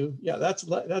assure you, yeah, that's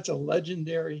a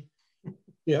legendary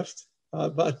gift.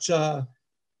 But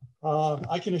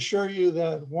I can assure you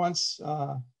that once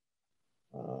the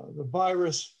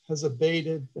virus has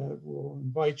abated, that we'll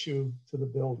invite you to the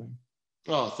building.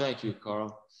 Oh, thank you,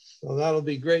 Carl. So that'll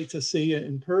be great to see you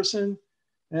in person.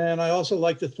 And I also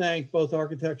like to thank both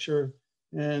Architecture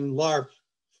and LARP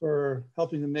for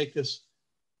helping to make this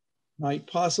night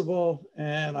possible.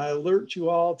 And I alert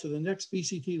you all to the next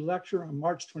BCT lecture on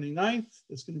March 29th.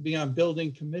 It's going to be on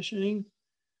building commissioning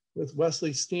with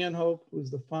Wesley Stanhope, who's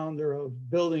the founder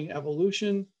of Building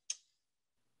Evolution.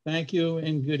 Thank you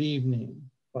and good evening.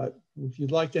 But if you'd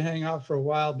like to hang out for a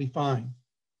while, be fine.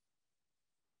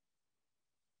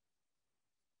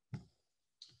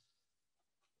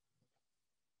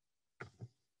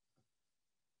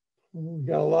 We've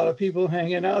got a lot of people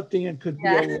hanging out, Dan. Could be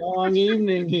a long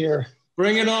evening here.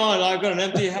 Bring it on. I've got an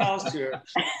empty house here.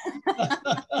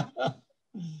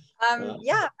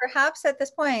 Yeah, perhaps at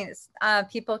this point,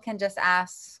 people can just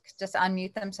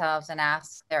unmute themselves and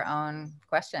ask their own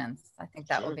questions. I think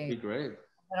that will be great. A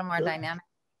little more dynamic.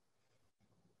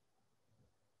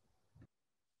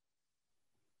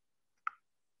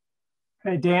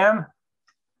 Hey, Dan.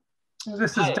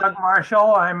 This is Doug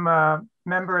Marshall. I'm a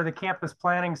member of the campus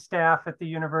planning staff at the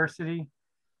university.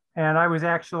 And I was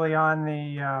actually on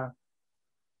the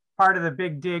part of the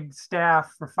Big Dig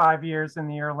staff for 5 years in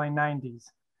the early 90s.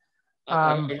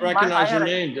 I recognize your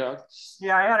name, Doug.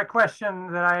 Yeah, I had a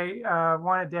question that I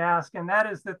wanted to ask, and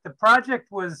that is that the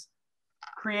project was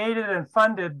created and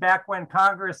funded back when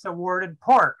Congress awarded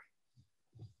pork.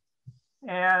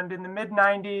 And in the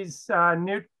mid-90s,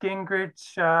 Newt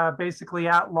Gingrich basically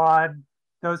outlawed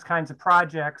those kinds of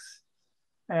projects.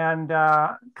 And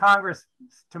Congress,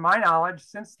 to my knowledge,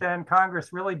 since then,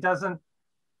 Congress really doesn't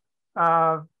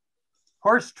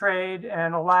horse trade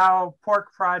and allow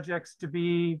pork projects to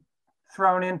be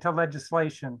thrown into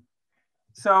legislation.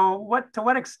 So to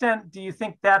what extent do you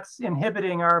think that's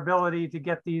inhibiting our ability to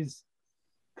get these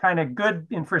kind of good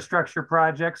infrastructure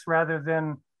projects rather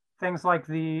than things like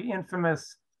the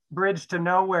infamous bridge to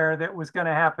nowhere that was going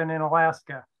to happen in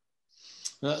Alaska?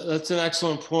 That's an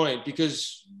excellent point,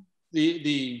 because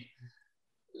the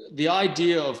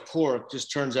idea of pork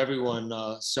just turns everyone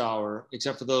sour,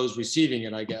 except for those receiving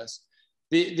it, I guess.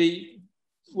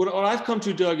 What I've come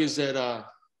to, Doug, is that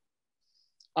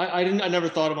I never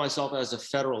thought of myself as a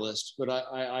federalist, but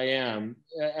I am.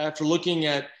 After looking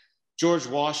at George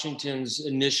Washington's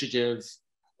initiative,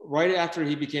 right after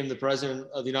he became the president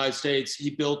of the United States,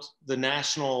 he built the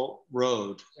national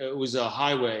road. It was a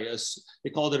highway. They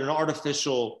called it an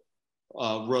artificial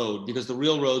road because the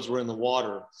real roads were in the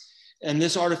water. And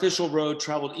this artificial road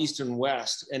traveled east and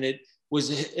west, and it was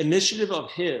an initiative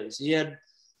of his. He had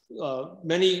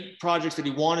many projects that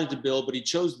he wanted to build, but he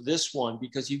chose this one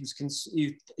because he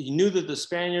knew that the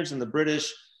Spaniards and the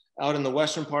British out in the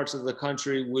western parts of the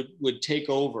country would take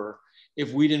over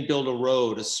if we didn't build a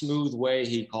road, a smooth way,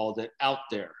 he called it, out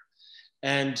there.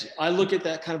 And I look at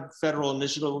that kind of federal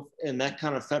initiative and that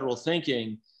kind of federal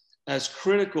thinking as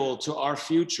critical to our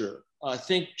future.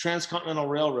 Think Transcontinental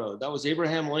Railroad. That was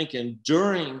Abraham Lincoln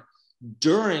during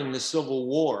the Civil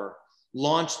War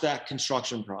launched that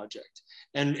construction project.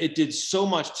 And it did so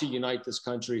much to unite this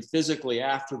country physically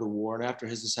after the war and after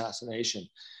his assassination.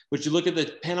 But you look at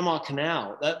the Panama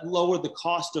Canal, that lowered the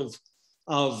cost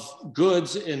of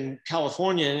goods in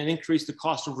California and increased the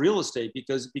cost of real estate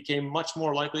because it became much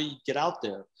more likely to get out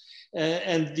there.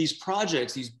 And these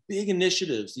projects, these big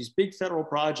initiatives, these big federal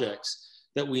projects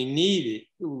that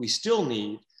we still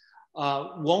need,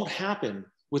 won't happen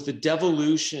with the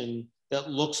devolution that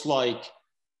looks like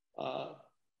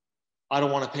I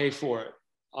don't want to pay for it.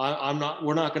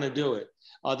 We're not going to do it.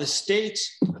 The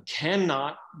states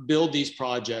cannot build these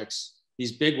projects,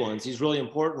 these big ones, these really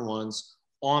important ones,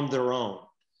 on their own.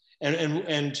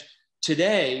 And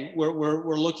today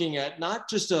we're looking at not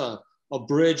just a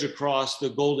bridge across the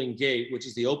Golden Gate, which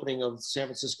is the opening of San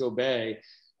Francisco Bay.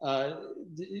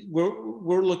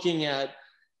 We're looking at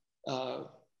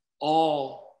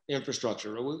all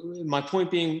infrastructure. My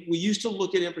point being, we used to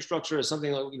look at infrastructure as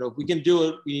something like, if we can do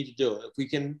it, we need to do it. If we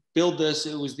can build this,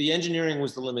 the engineering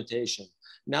was the limitation.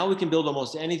 Now we can build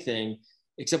almost anything,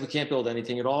 except we can't build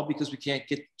anything at all because we can't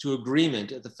get to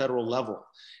agreement at the federal level.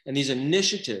 And these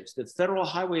initiatives, the Federal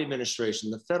Highway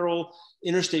Administration, the Federal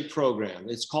Interstate Program,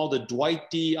 it's called the Dwight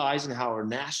D. Eisenhower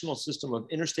National System of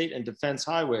Interstate and Defense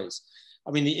Highways.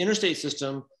 I mean, the interstate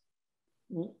system,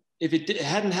 if it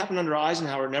hadn't happened under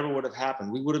Eisenhower, it never would have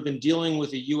happened. We would have been dealing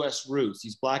with the US routes,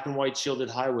 these black and white shielded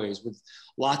highways with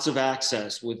lots of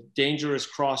access, with dangerous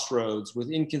crossroads,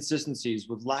 with inconsistencies,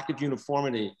 with lack of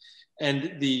uniformity.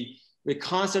 And the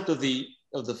concept of the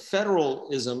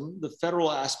federalism, the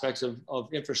federal aspects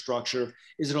of infrastructure,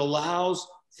 is it allows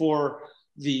for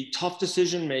the tough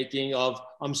decision-making of,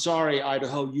 I'm sorry,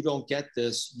 Idaho, you don't get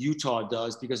this, Utah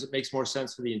does, because it makes more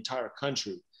sense for the entire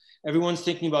country. Everyone's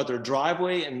thinking about their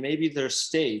driveway and maybe their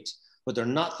state, but they're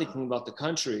not thinking about the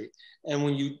country. And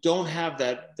when you don't have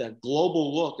that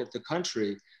global look at the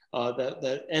country,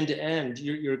 that end to end,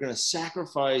 you're going to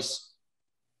sacrifice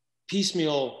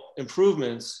piecemeal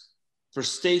improvements for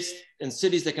states and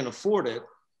cities that can afford it,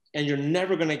 and you're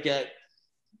never going to get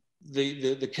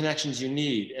the connections you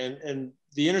need. And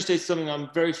the interstate is something I'm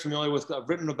very familiar with. I've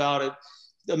written about it.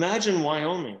 Imagine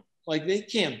Wyoming. Like, they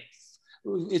can't.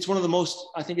 It's one of the most,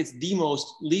 I think it's the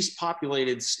most least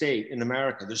populated state in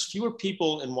America. There's fewer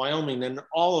people in Wyoming than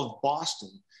all of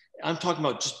Boston. I'm talking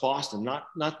about just Boston,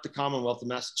 not the Commonwealth of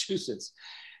Massachusetts.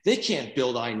 They can't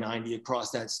build I-90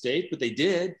 across that state, but they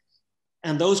did.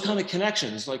 And those kind of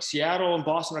connections, like Seattle and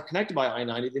Boston are connected by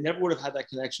I-90, they never would have had that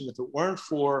connection if it weren't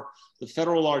for the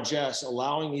federal largesse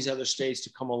allowing these other states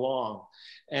to come along.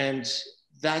 And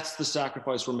that's the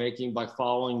sacrifice we're making by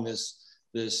following this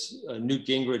Newt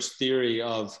Gingrich theory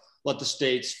of let the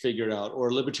states figure it out,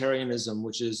 or libertarianism,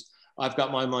 which is I've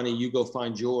got my money, you go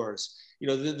find yours.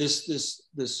 This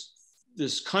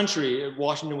country,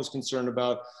 Washington was concerned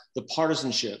about the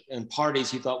partisanship and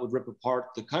parties he thought would rip apart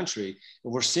the country,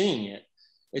 and we're seeing it.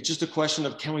 It's just a question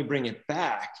of, can we bring it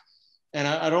back? And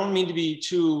I don't mean to be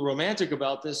too romantic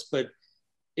about this, but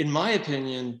in my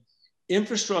opinion,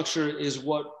 infrastructure is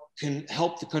what can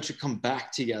help the country come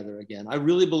back together again. I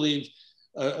really believe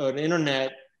an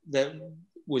internet that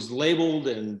was labeled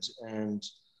and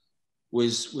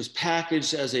was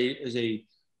packaged as a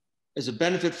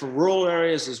benefit for rural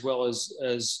areas as well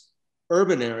as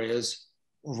urban areas,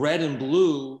 red and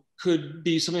blue, could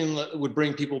be something that would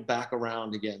bring people back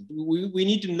around again. We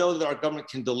need to know that our government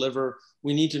can deliver.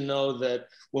 We need to know that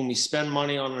when we spend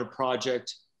money on a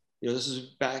project, this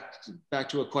is back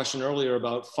to a question earlier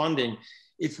about funding.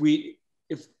 If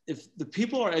the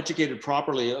people are educated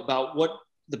properly about what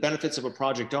the benefits of a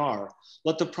project are,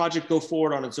 let the project go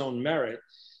forward on its own merit,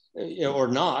 or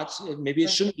not. Maybe it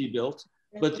shouldn't be built,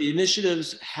 but the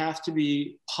initiatives have to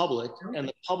be public, and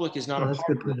the public is not a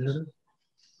part of it.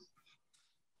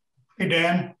 Hey,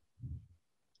 Dan.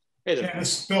 Hey there. Yeah,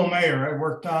 this is Bill Mayer. I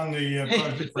worked on the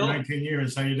project for 19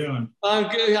 years. How you doing? I'm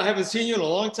good. I haven't seen you in a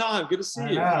long time. Good to see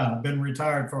you. Yeah, I've been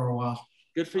retired for a while.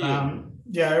 Good for you.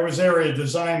 Yeah, I was area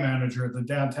design manager of the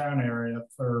downtown area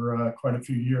for quite a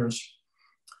few years.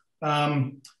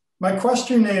 My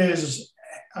question is,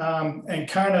 and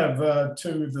kind of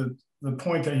to the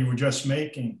point that you were just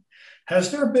making,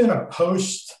 has there been a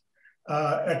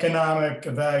post-economic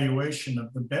evaluation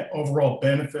of the overall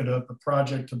benefit of the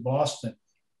project to Boston?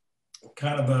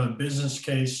 Kind of a business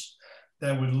case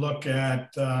that would look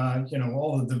at,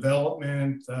 all the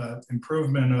development,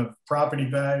 improvement of property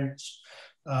values,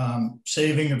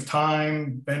 saving of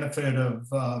time, benefit of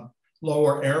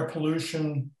lower air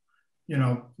pollution,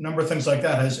 number of things like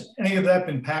that. Has any of that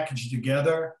been packaged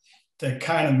together to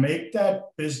kind of make that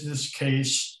business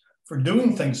case for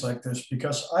doing things like this?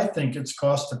 Because I think it's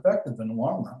cost effective in the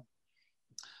long run.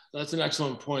 That's an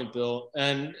excellent point, Bill.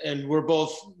 And we're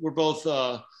both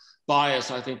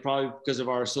biased, I think, probably because of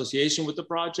our association with the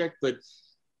project. But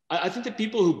I think the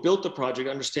people who built the project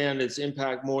understand its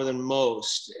impact more than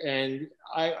most. And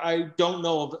I don't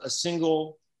know of a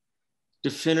single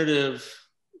definitive,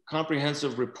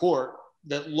 comprehensive report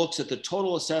that looks at the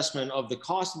total assessment of the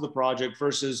cost of the project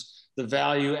versus the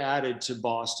value added to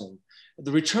Boston.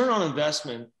 The return on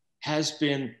investment has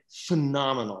been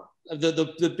phenomenal.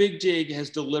 The Big Dig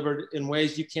has delivered in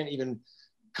ways you can't even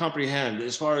comprehend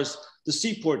as far as the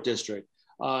Seaport District.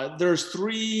 There's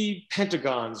 3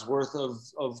 pentagons worth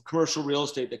of commercial real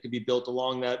estate that could be built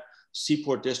along that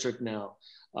Seaport District now.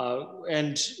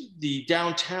 And the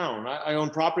downtown, I own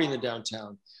property in the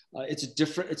downtown. It's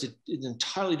an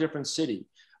entirely different city.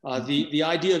 The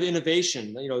idea of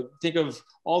innovation, think of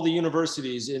all the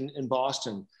universities in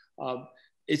Boston.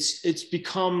 It's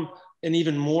become an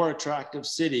even more attractive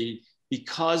city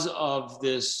because of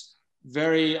this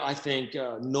very, I think,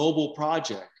 noble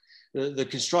project. The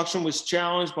construction was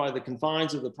challenged by the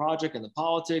confines of the project and the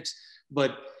politics,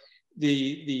 but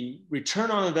the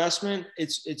return on investment,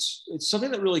 it's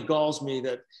something that really galls me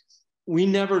that we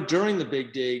never during the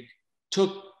Big Dig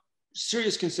took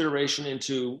serious consideration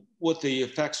into what the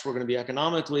effects were going to be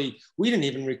economically. We didn't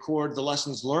even record the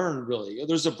lessons learned, really.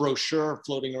 There's a brochure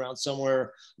floating around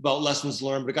somewhere about lessons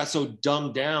learned, but it got so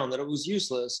dumbed down that it was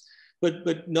useless.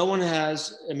 But no one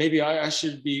has, and maybe I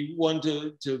should be one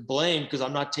to blame because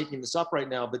I'm not taking this up right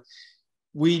now, but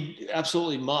we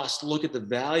absolutely must look at the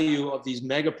value of these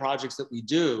mega projects that we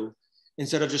do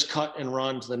instead of just cut and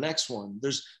run to the next one.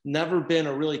 There's never been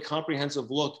a really comprehensive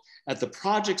look at the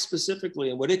project specifically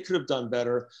and what it could have done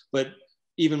better, but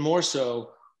even more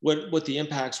so, what the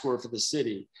impacts were for the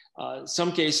city.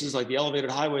 Some cases, like the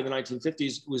elevated highway in the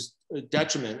 1950s, was a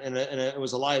detriment and it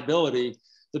was a liability.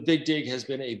 The Big Dig has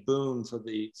been a boon for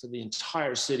the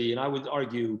entire city. And I would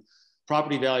argue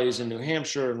property values in New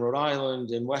Hampshire and Rhode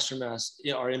Island and Western Mass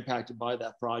are impacted by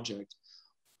that project.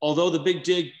 Although the Big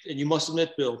Dig, and you must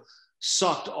admit, Bill,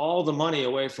 sucked all the money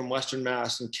away from Western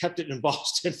Mass and kept it in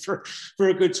Boston for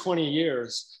a good 20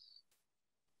 years.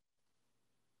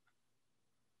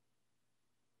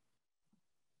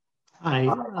 Hi,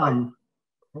 can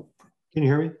you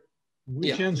hear me?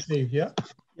 We can, Steve, yeah.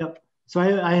 Yep. So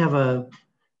I have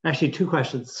actually 2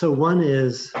 questions. So one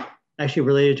is actually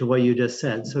related to what you just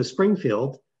said. So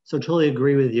Springfield, so totally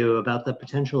agree with you about the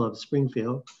potential of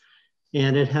Springfield.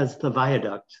 And it has the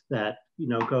viaduct that,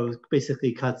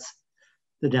 basically cuts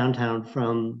the downtown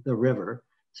from the river.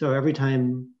 So every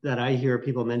time that I hear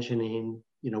people mentioning,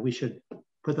 we should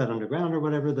put that underground or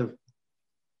whatever, the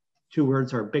 2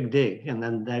 words are Big Dig. And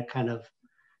then that kind of,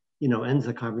 ends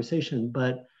the conversation.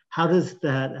 But how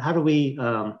do we,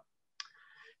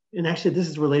 and actually this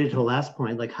is related to the last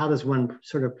point, like how does one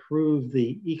sort of prove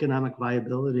the economic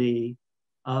viability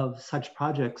of such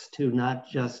projects to not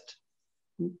just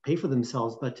pay for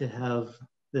themselves, but to have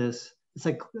this, it's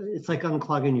like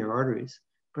unclogging your arteries.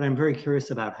 But I'm very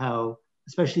curious about how,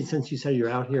 especially since you said you're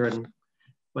out here in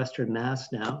Western Mass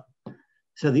now.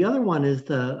 So the other one is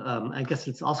I guess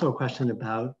it's also a question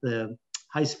about the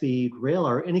high-speed rail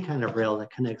or any kind of rail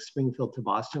that connects Springfield to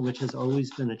Boston, which has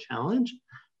always been a challenge,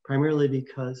 primarily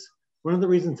because one of the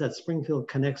reasons that Springfield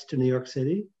connects to New York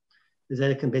City is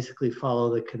that it can basically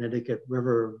follow the Connecticut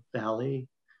River Valley,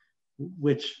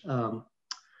 which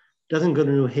doesn't go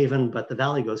to New Haven, but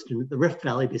the Rift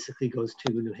Valley basically goes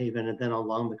to New Haven and then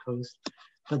along the coast.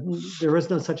 But there is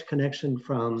no such connection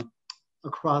from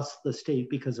across the state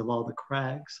because of all the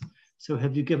crags. So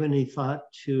have you given any thought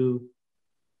to,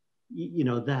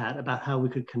 that about how we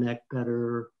could connect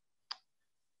better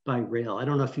by rail? I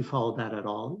don't know if you followed that at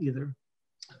all either.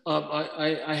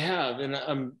 I have,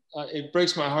 and it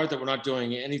breaks my heart that we're not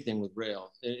doing anything with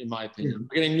rail, in my opinion. Yeah.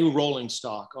 We're getting new rolling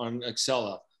stock on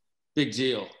Excella, big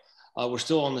deal. We're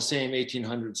still on the same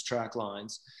 1800s track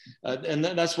lines. And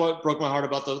that's what broke my heart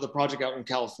about the project out in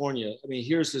California. I mean,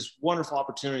 here's this wonderful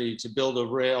opportunity to build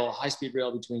a high-speed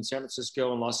rail between San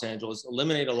Francisco and Los Angeles,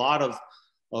 eliminate a lot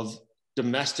of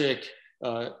domestic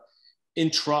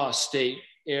intra-state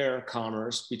air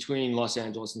commerce between Los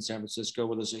Angeles and San Francisco,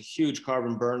 where there's a huge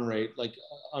carbon burn rate, like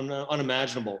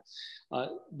unimaginable.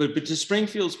 But to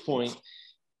Springfield's point,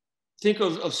 think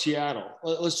of Seattle.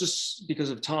 Let's just,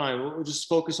 because of time, we'll just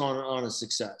focus on a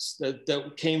success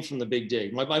that came from the Big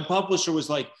Dig. My publisher was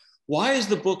like, why is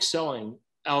the book selling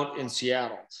out in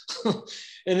Seattle?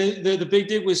 And the Big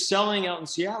Dig was selling out in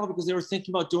Seattle because they were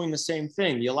thinking about doing the same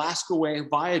thing. The Alaska Way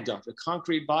viaduct, a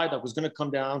concrete viaduct, was going to come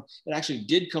down. It actually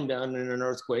did come down in an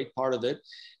earthquake, part of it.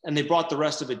 And they brought the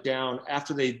rest of it down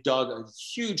after they dug a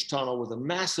huge tunnel with a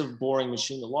massive boring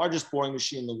machine, the largest boring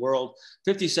machine in the world,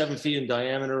 57 feet in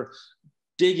diameter,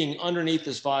 digging underneath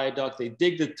this viaduct. They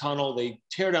dig the tunnel, they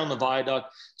tear down the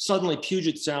viaduct. Suddenly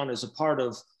Puget Sound is a part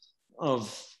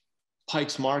of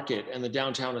Pike's Market and the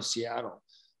downtown of Seattle.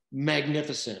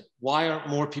 Magnificent. Why aren't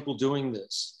more people doing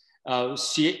this?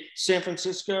 San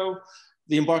Francisco,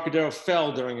 the Embarcadero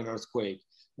fell during an earthquake.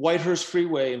 Whitehurst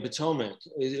Freeway in Potomac,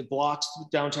 it blocks the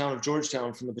downtown of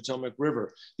Georgetown from the Potomac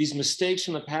River. These mistakes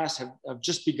from the past have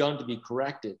just begun to be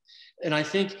corrected. And I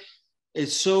think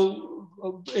it's so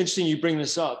interesting you bring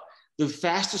this up. The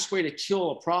fastest way to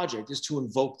kill a project is to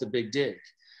invoke the big dig.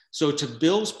 So to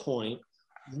Bill's point,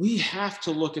 we have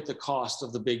to look at the cost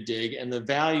of the big dig and the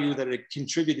value that it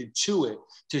contributed to it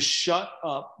to shut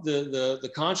up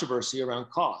the controversy around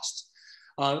cost.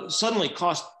 Suddenly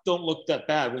costs don't look that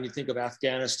bad when you think of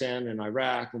Afghanistan and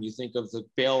Iraq, when you think of the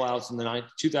bailouts in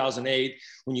 2008,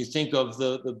 when you think of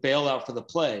the bailout for the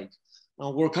plague.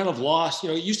 We're kind of lost. You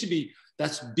know, it used to be,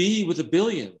 that's B with a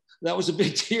billion. That was a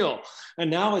big deal.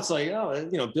 And now it's like, oh,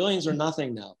 you know, billions are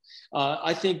nothing now.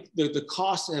 I think the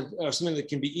costs are something that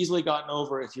can be easily gotten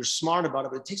over if you're smart about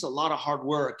it, but it takes a lot of hard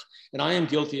work. And I am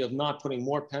guilty of not putting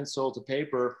more pencil to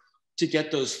paper to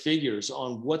get those figures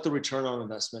on what the return on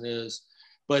investment is.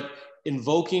 But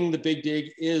invoking the big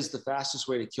dig is the fastest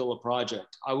way to kill a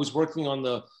project. I was working on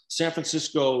the San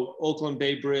Francisco Oakland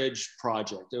Bay Bridge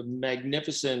project, a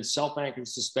magnificent self-anchored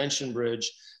suspension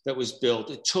bridge that was built.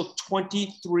 It took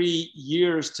 23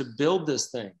 years to build this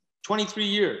thing, 23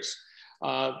 years,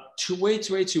 way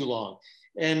too long.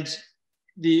 And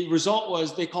the result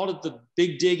was they called it the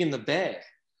big dig in the bay.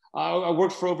 I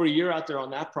worked for over a year out there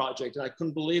on that project, and I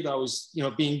couldn't believe I was, you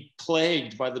know, being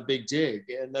plagued by the big dig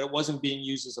and that it wasn't being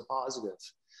used as a positive.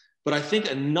 But I think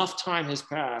enough time has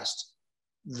passed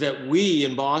that we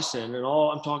in Boston, and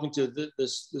I'm talking to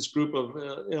this group of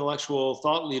intellectual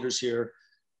thought leaders here,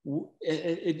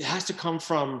 it has to come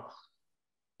from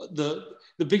the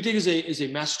big dig is a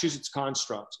Massachusetts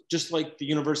construct, just like the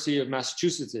University of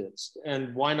Massachusetts is.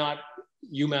 And why not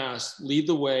UMass lead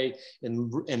the way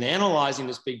in analyzing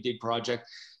this big dig project?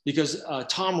 Because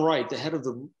Tom Wright, the head of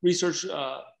the research,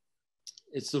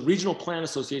 it's the Regional Plan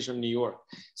Association of New York,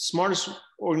 smartest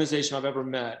organization I've ever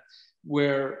met,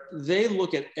 where they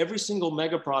look at every single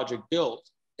mega project built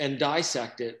and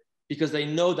dissect it because they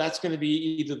know that's going to be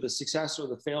either the success or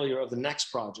the failure of the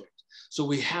next project. So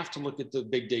we have to look at the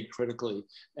big dig critically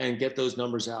and get those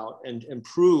numbers out and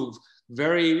prove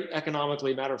very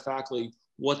economically, matter-of-factly,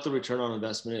 what the return on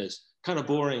investment is. Kind of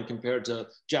boring compared to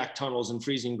jack tunnels and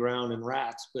freezing ground and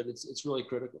rats, but it's really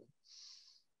critical.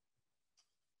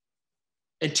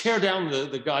 And tear down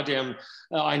the goddamn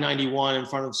I-91 in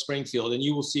front of Springfield, and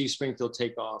you will see Springfield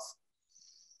take off.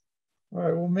 All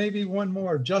right, well, maybe one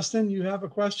more. Justin, you have a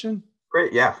question?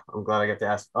 Great, yeah, I'm glad I got to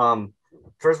ask.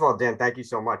 First of all, Dan, thank you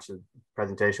so much. The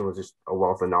presentation was just a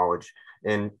wealth of knowledge.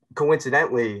 And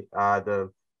coincidentally,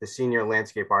 the senior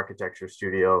landscape architecture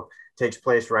studio takes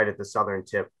place right at the southern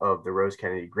tip of the Rose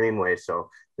Kennedy Greenway. So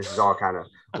this is all kind of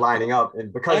lining up.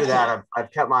 And because of that,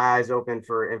 I've kept my eyes open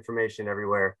for information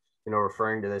everywhere, you know,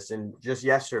 referring to this. And just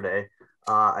yesterday,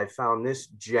 I found this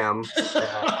gem.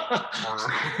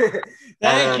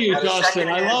 Thank you, Justin.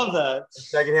 I love that.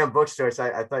 Secondhand bookstore. So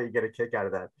I thought you'd get a kick out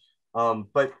of that.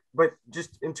 But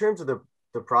just in terms of the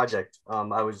project,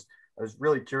 I was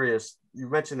really curious. You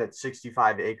mentioned that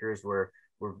 65 acres were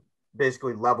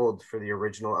basically leveled for the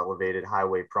original elevated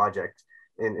highway project.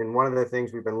 And one of the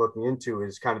things we've been looking into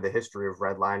is kind of the history of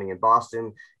redlining in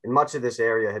Boston. And much of this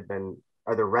area had been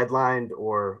either redlined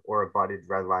or abutted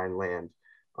redline land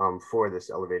for this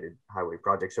elevated highway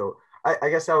project. So I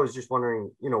guess I was just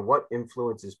wondering, you know, what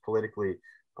influences politically,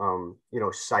 you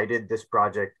know, cited this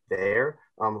project there?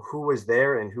 Who was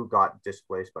there and who got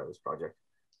displaced by this project?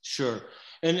 Sure.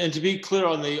 And to be clear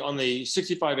on the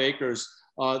 65 acres,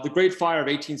 the Great Fire of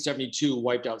 1872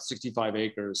 wiped out 65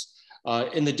 acres.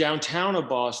 In the downtown of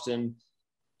Boston,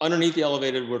 underneath the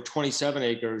elevated were 27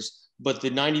 acres, but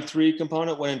the 93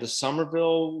 component went into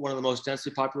Somerville, one of the most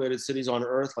densely populated cities on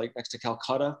earth, like next to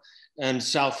Calcutta, and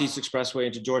Southeast Expressway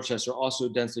into Dorchester, also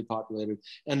densely populated.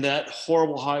 And that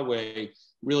horrible highway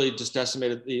really just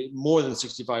decimated more than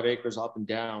 65 acres up and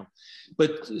down.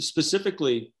 But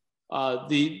specifically, tell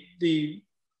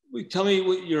me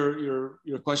what your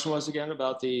question was again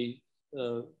about the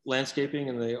landscaping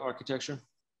and the architecture.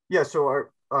 Yeah, so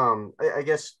I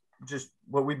guess just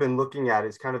what we've been looking at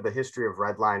is kind of the history of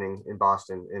redlining in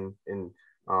Boston in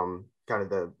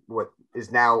kind of what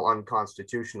is now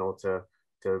unconstitutional to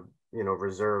you know,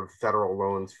 reserve federal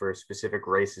loans for specific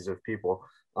races of people.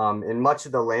 And much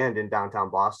of the land in downtown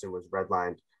Boston was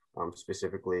redlined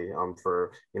specifically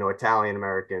for, you know, Italian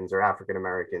Americans or African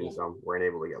Americans weren't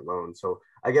able to get loans. So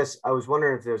I guess I was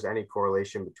wondering if there's any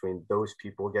correlation between those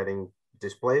people getting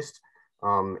displaced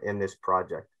in this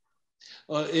project.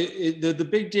 The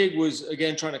big dig was,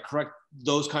 again, trying to correct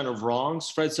those kind of wrongs.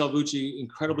 Fred Salvucci,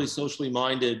 incredibly socially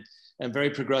minded and very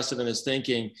progressive in his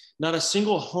thinking. Not a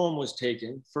single home was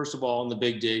taken, first of all, in the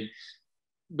big dig.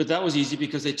 but that was easy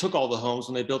because they took all the homes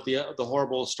when they built the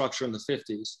horrible structure in the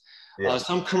 50s. Yeah.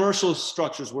 Some commercial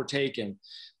structures were taken,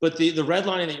 but the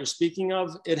redlining that you're speaking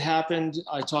of, it happened.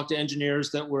 I talked to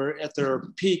engineers that were at their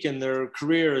peak in their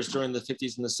careers during the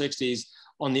 50s and the 60s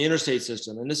on the interstate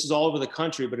system. And this is all over the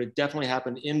country, but it definitely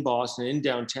happened in Boston, in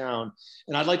downtown.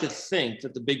 And I'd like to think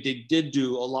that the Big Dig did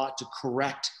do a lot to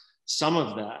correct some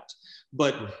of that.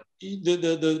 But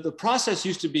the process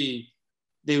used to be,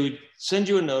 they would send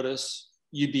you a notice,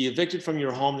 you'd be evicted from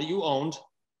your home that you owned,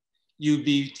 you'd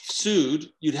be sued,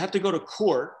 you'd have to go to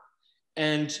court,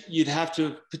 and you'd have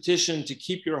to petition to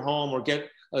keep your home or get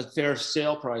a fair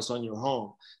sale price on your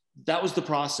home. That was the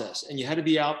process. And you had to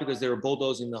be out because they were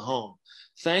bulldozing the home.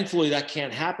 Thankfully, that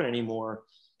can't happen anymore.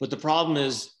 But the problem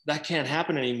is that can't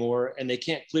happen anymore, and they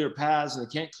can't clear paths and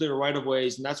they can't clear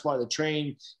right-of-ways. And that's why the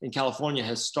train in California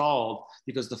has stalled,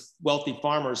 because the wealthy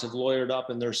farmers have lawyered up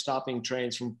and they're stopping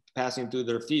trains from passing through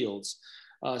their fields.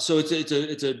 So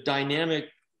it's a dynamic,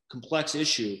 complex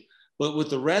issue. But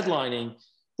with the redlining,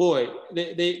 boy,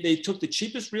 they took the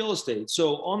cheapest real estate.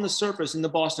 So on the surface in the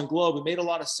Boston Globe, it made a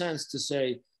lot of sense to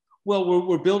say, well,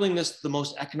 we're building this the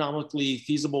most economically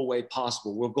feasible way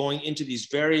possible. We're going into these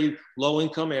very low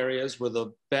income areas where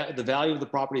the value of the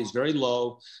property is very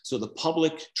low. So the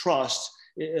public trust,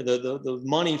 the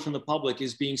money from the public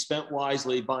is being spent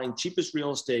wisely, buying cheapest real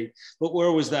estate. But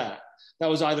where was that? That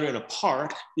was either in a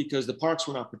park, because the parks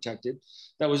were not protected.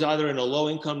 That was either in a low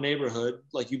income neighborhood,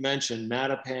 like you mentioned,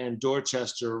 Mattapan,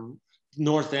 Dorchester,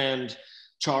 North End,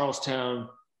 Charlestown,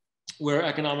 where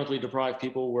economically deprived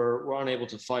people were unable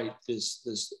to fight this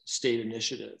state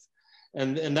initiative.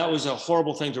 And that was a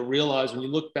horrible thing to realize when you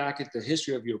look back at the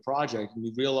history of your project, and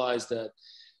you realize that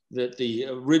the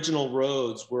original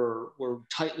roads were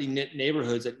tightly knit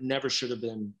neighborhoods that never should have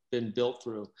been built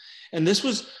through. And this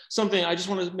was something, I just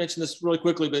want to mention this really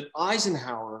quickly, but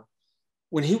Eisenhower,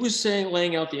 when he was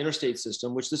laying out the interstate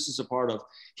system, which this is a part of,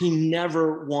 he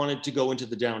never wanted to go into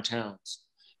the downtowns.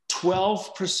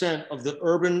 12% of the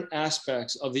urban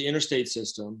aspects of the interstate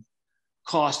system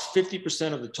cost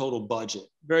 50% of the total budget.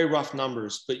 Very rough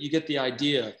numbers, but you get the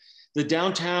idea. The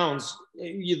downtowns,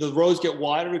 the roads get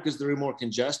wider because they're more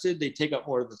congested. They take up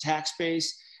more of the tax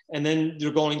base. And then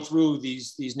they're going through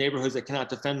these neighborhoods that cannot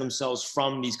defend themselves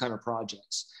from these kind of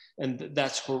projects. And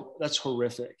that's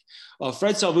horrific.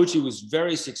 Fred Salvucci was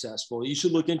very successful. You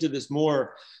should look into this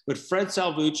more, but Fred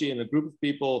Salvucci and a group of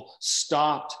people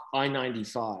stopped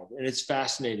I-95, and it's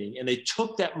fascinating. And they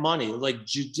took that money, like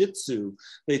jujitsu,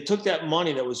 they took that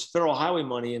money that was federal highway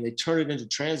money and they turned it into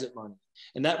transit money.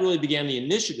 And that really began the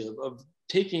initiative of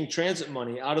taking transit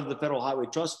money out of the Federal Highway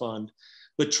Trust Fund.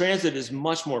 But transit is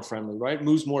much more friendly, right?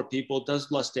 Moves more people,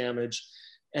 does less damage.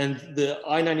 And the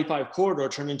I-95 corridor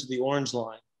turned into the Orange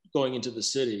Line, going into the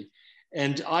city.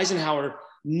 And Eisenhower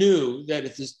knew that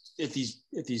if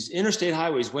these interstate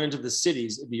highways went into the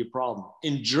cities, it'd be a problem.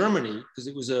 In Germany, because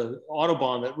it was an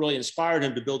Autobahn that really inspired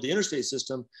him to build the interstate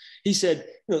system, he said,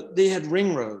 they had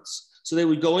ring roads. So they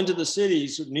would go into the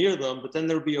cities near them, but then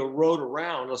there would be a road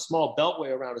around, a small beltway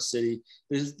around a city.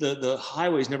 The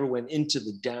highways never went into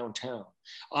the downtown.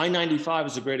 I-95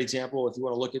 is a great example if you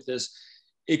want to look at this.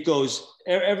 It goes,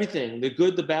 everything, the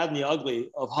good, the bad, and the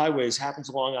ugly of highways happens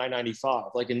along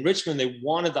I-95. Like in Richmond, they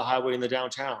wanted the highway in the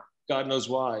downtown. God knows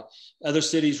why. Other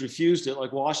cities refused it,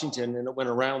 like Washington, and it went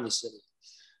around the city.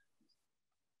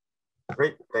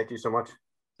 Great, thank you so much.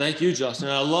 Thank you, Justin.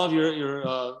 I love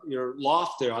your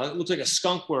loft there. It looks like a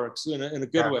skunk works in a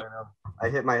good way. I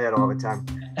hit my head all the time.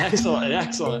 Excellent,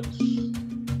 excellent.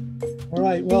 All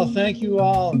right, well, thank you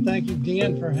all. And thank you,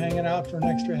 Dan, for hanging out for an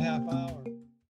extra half hour.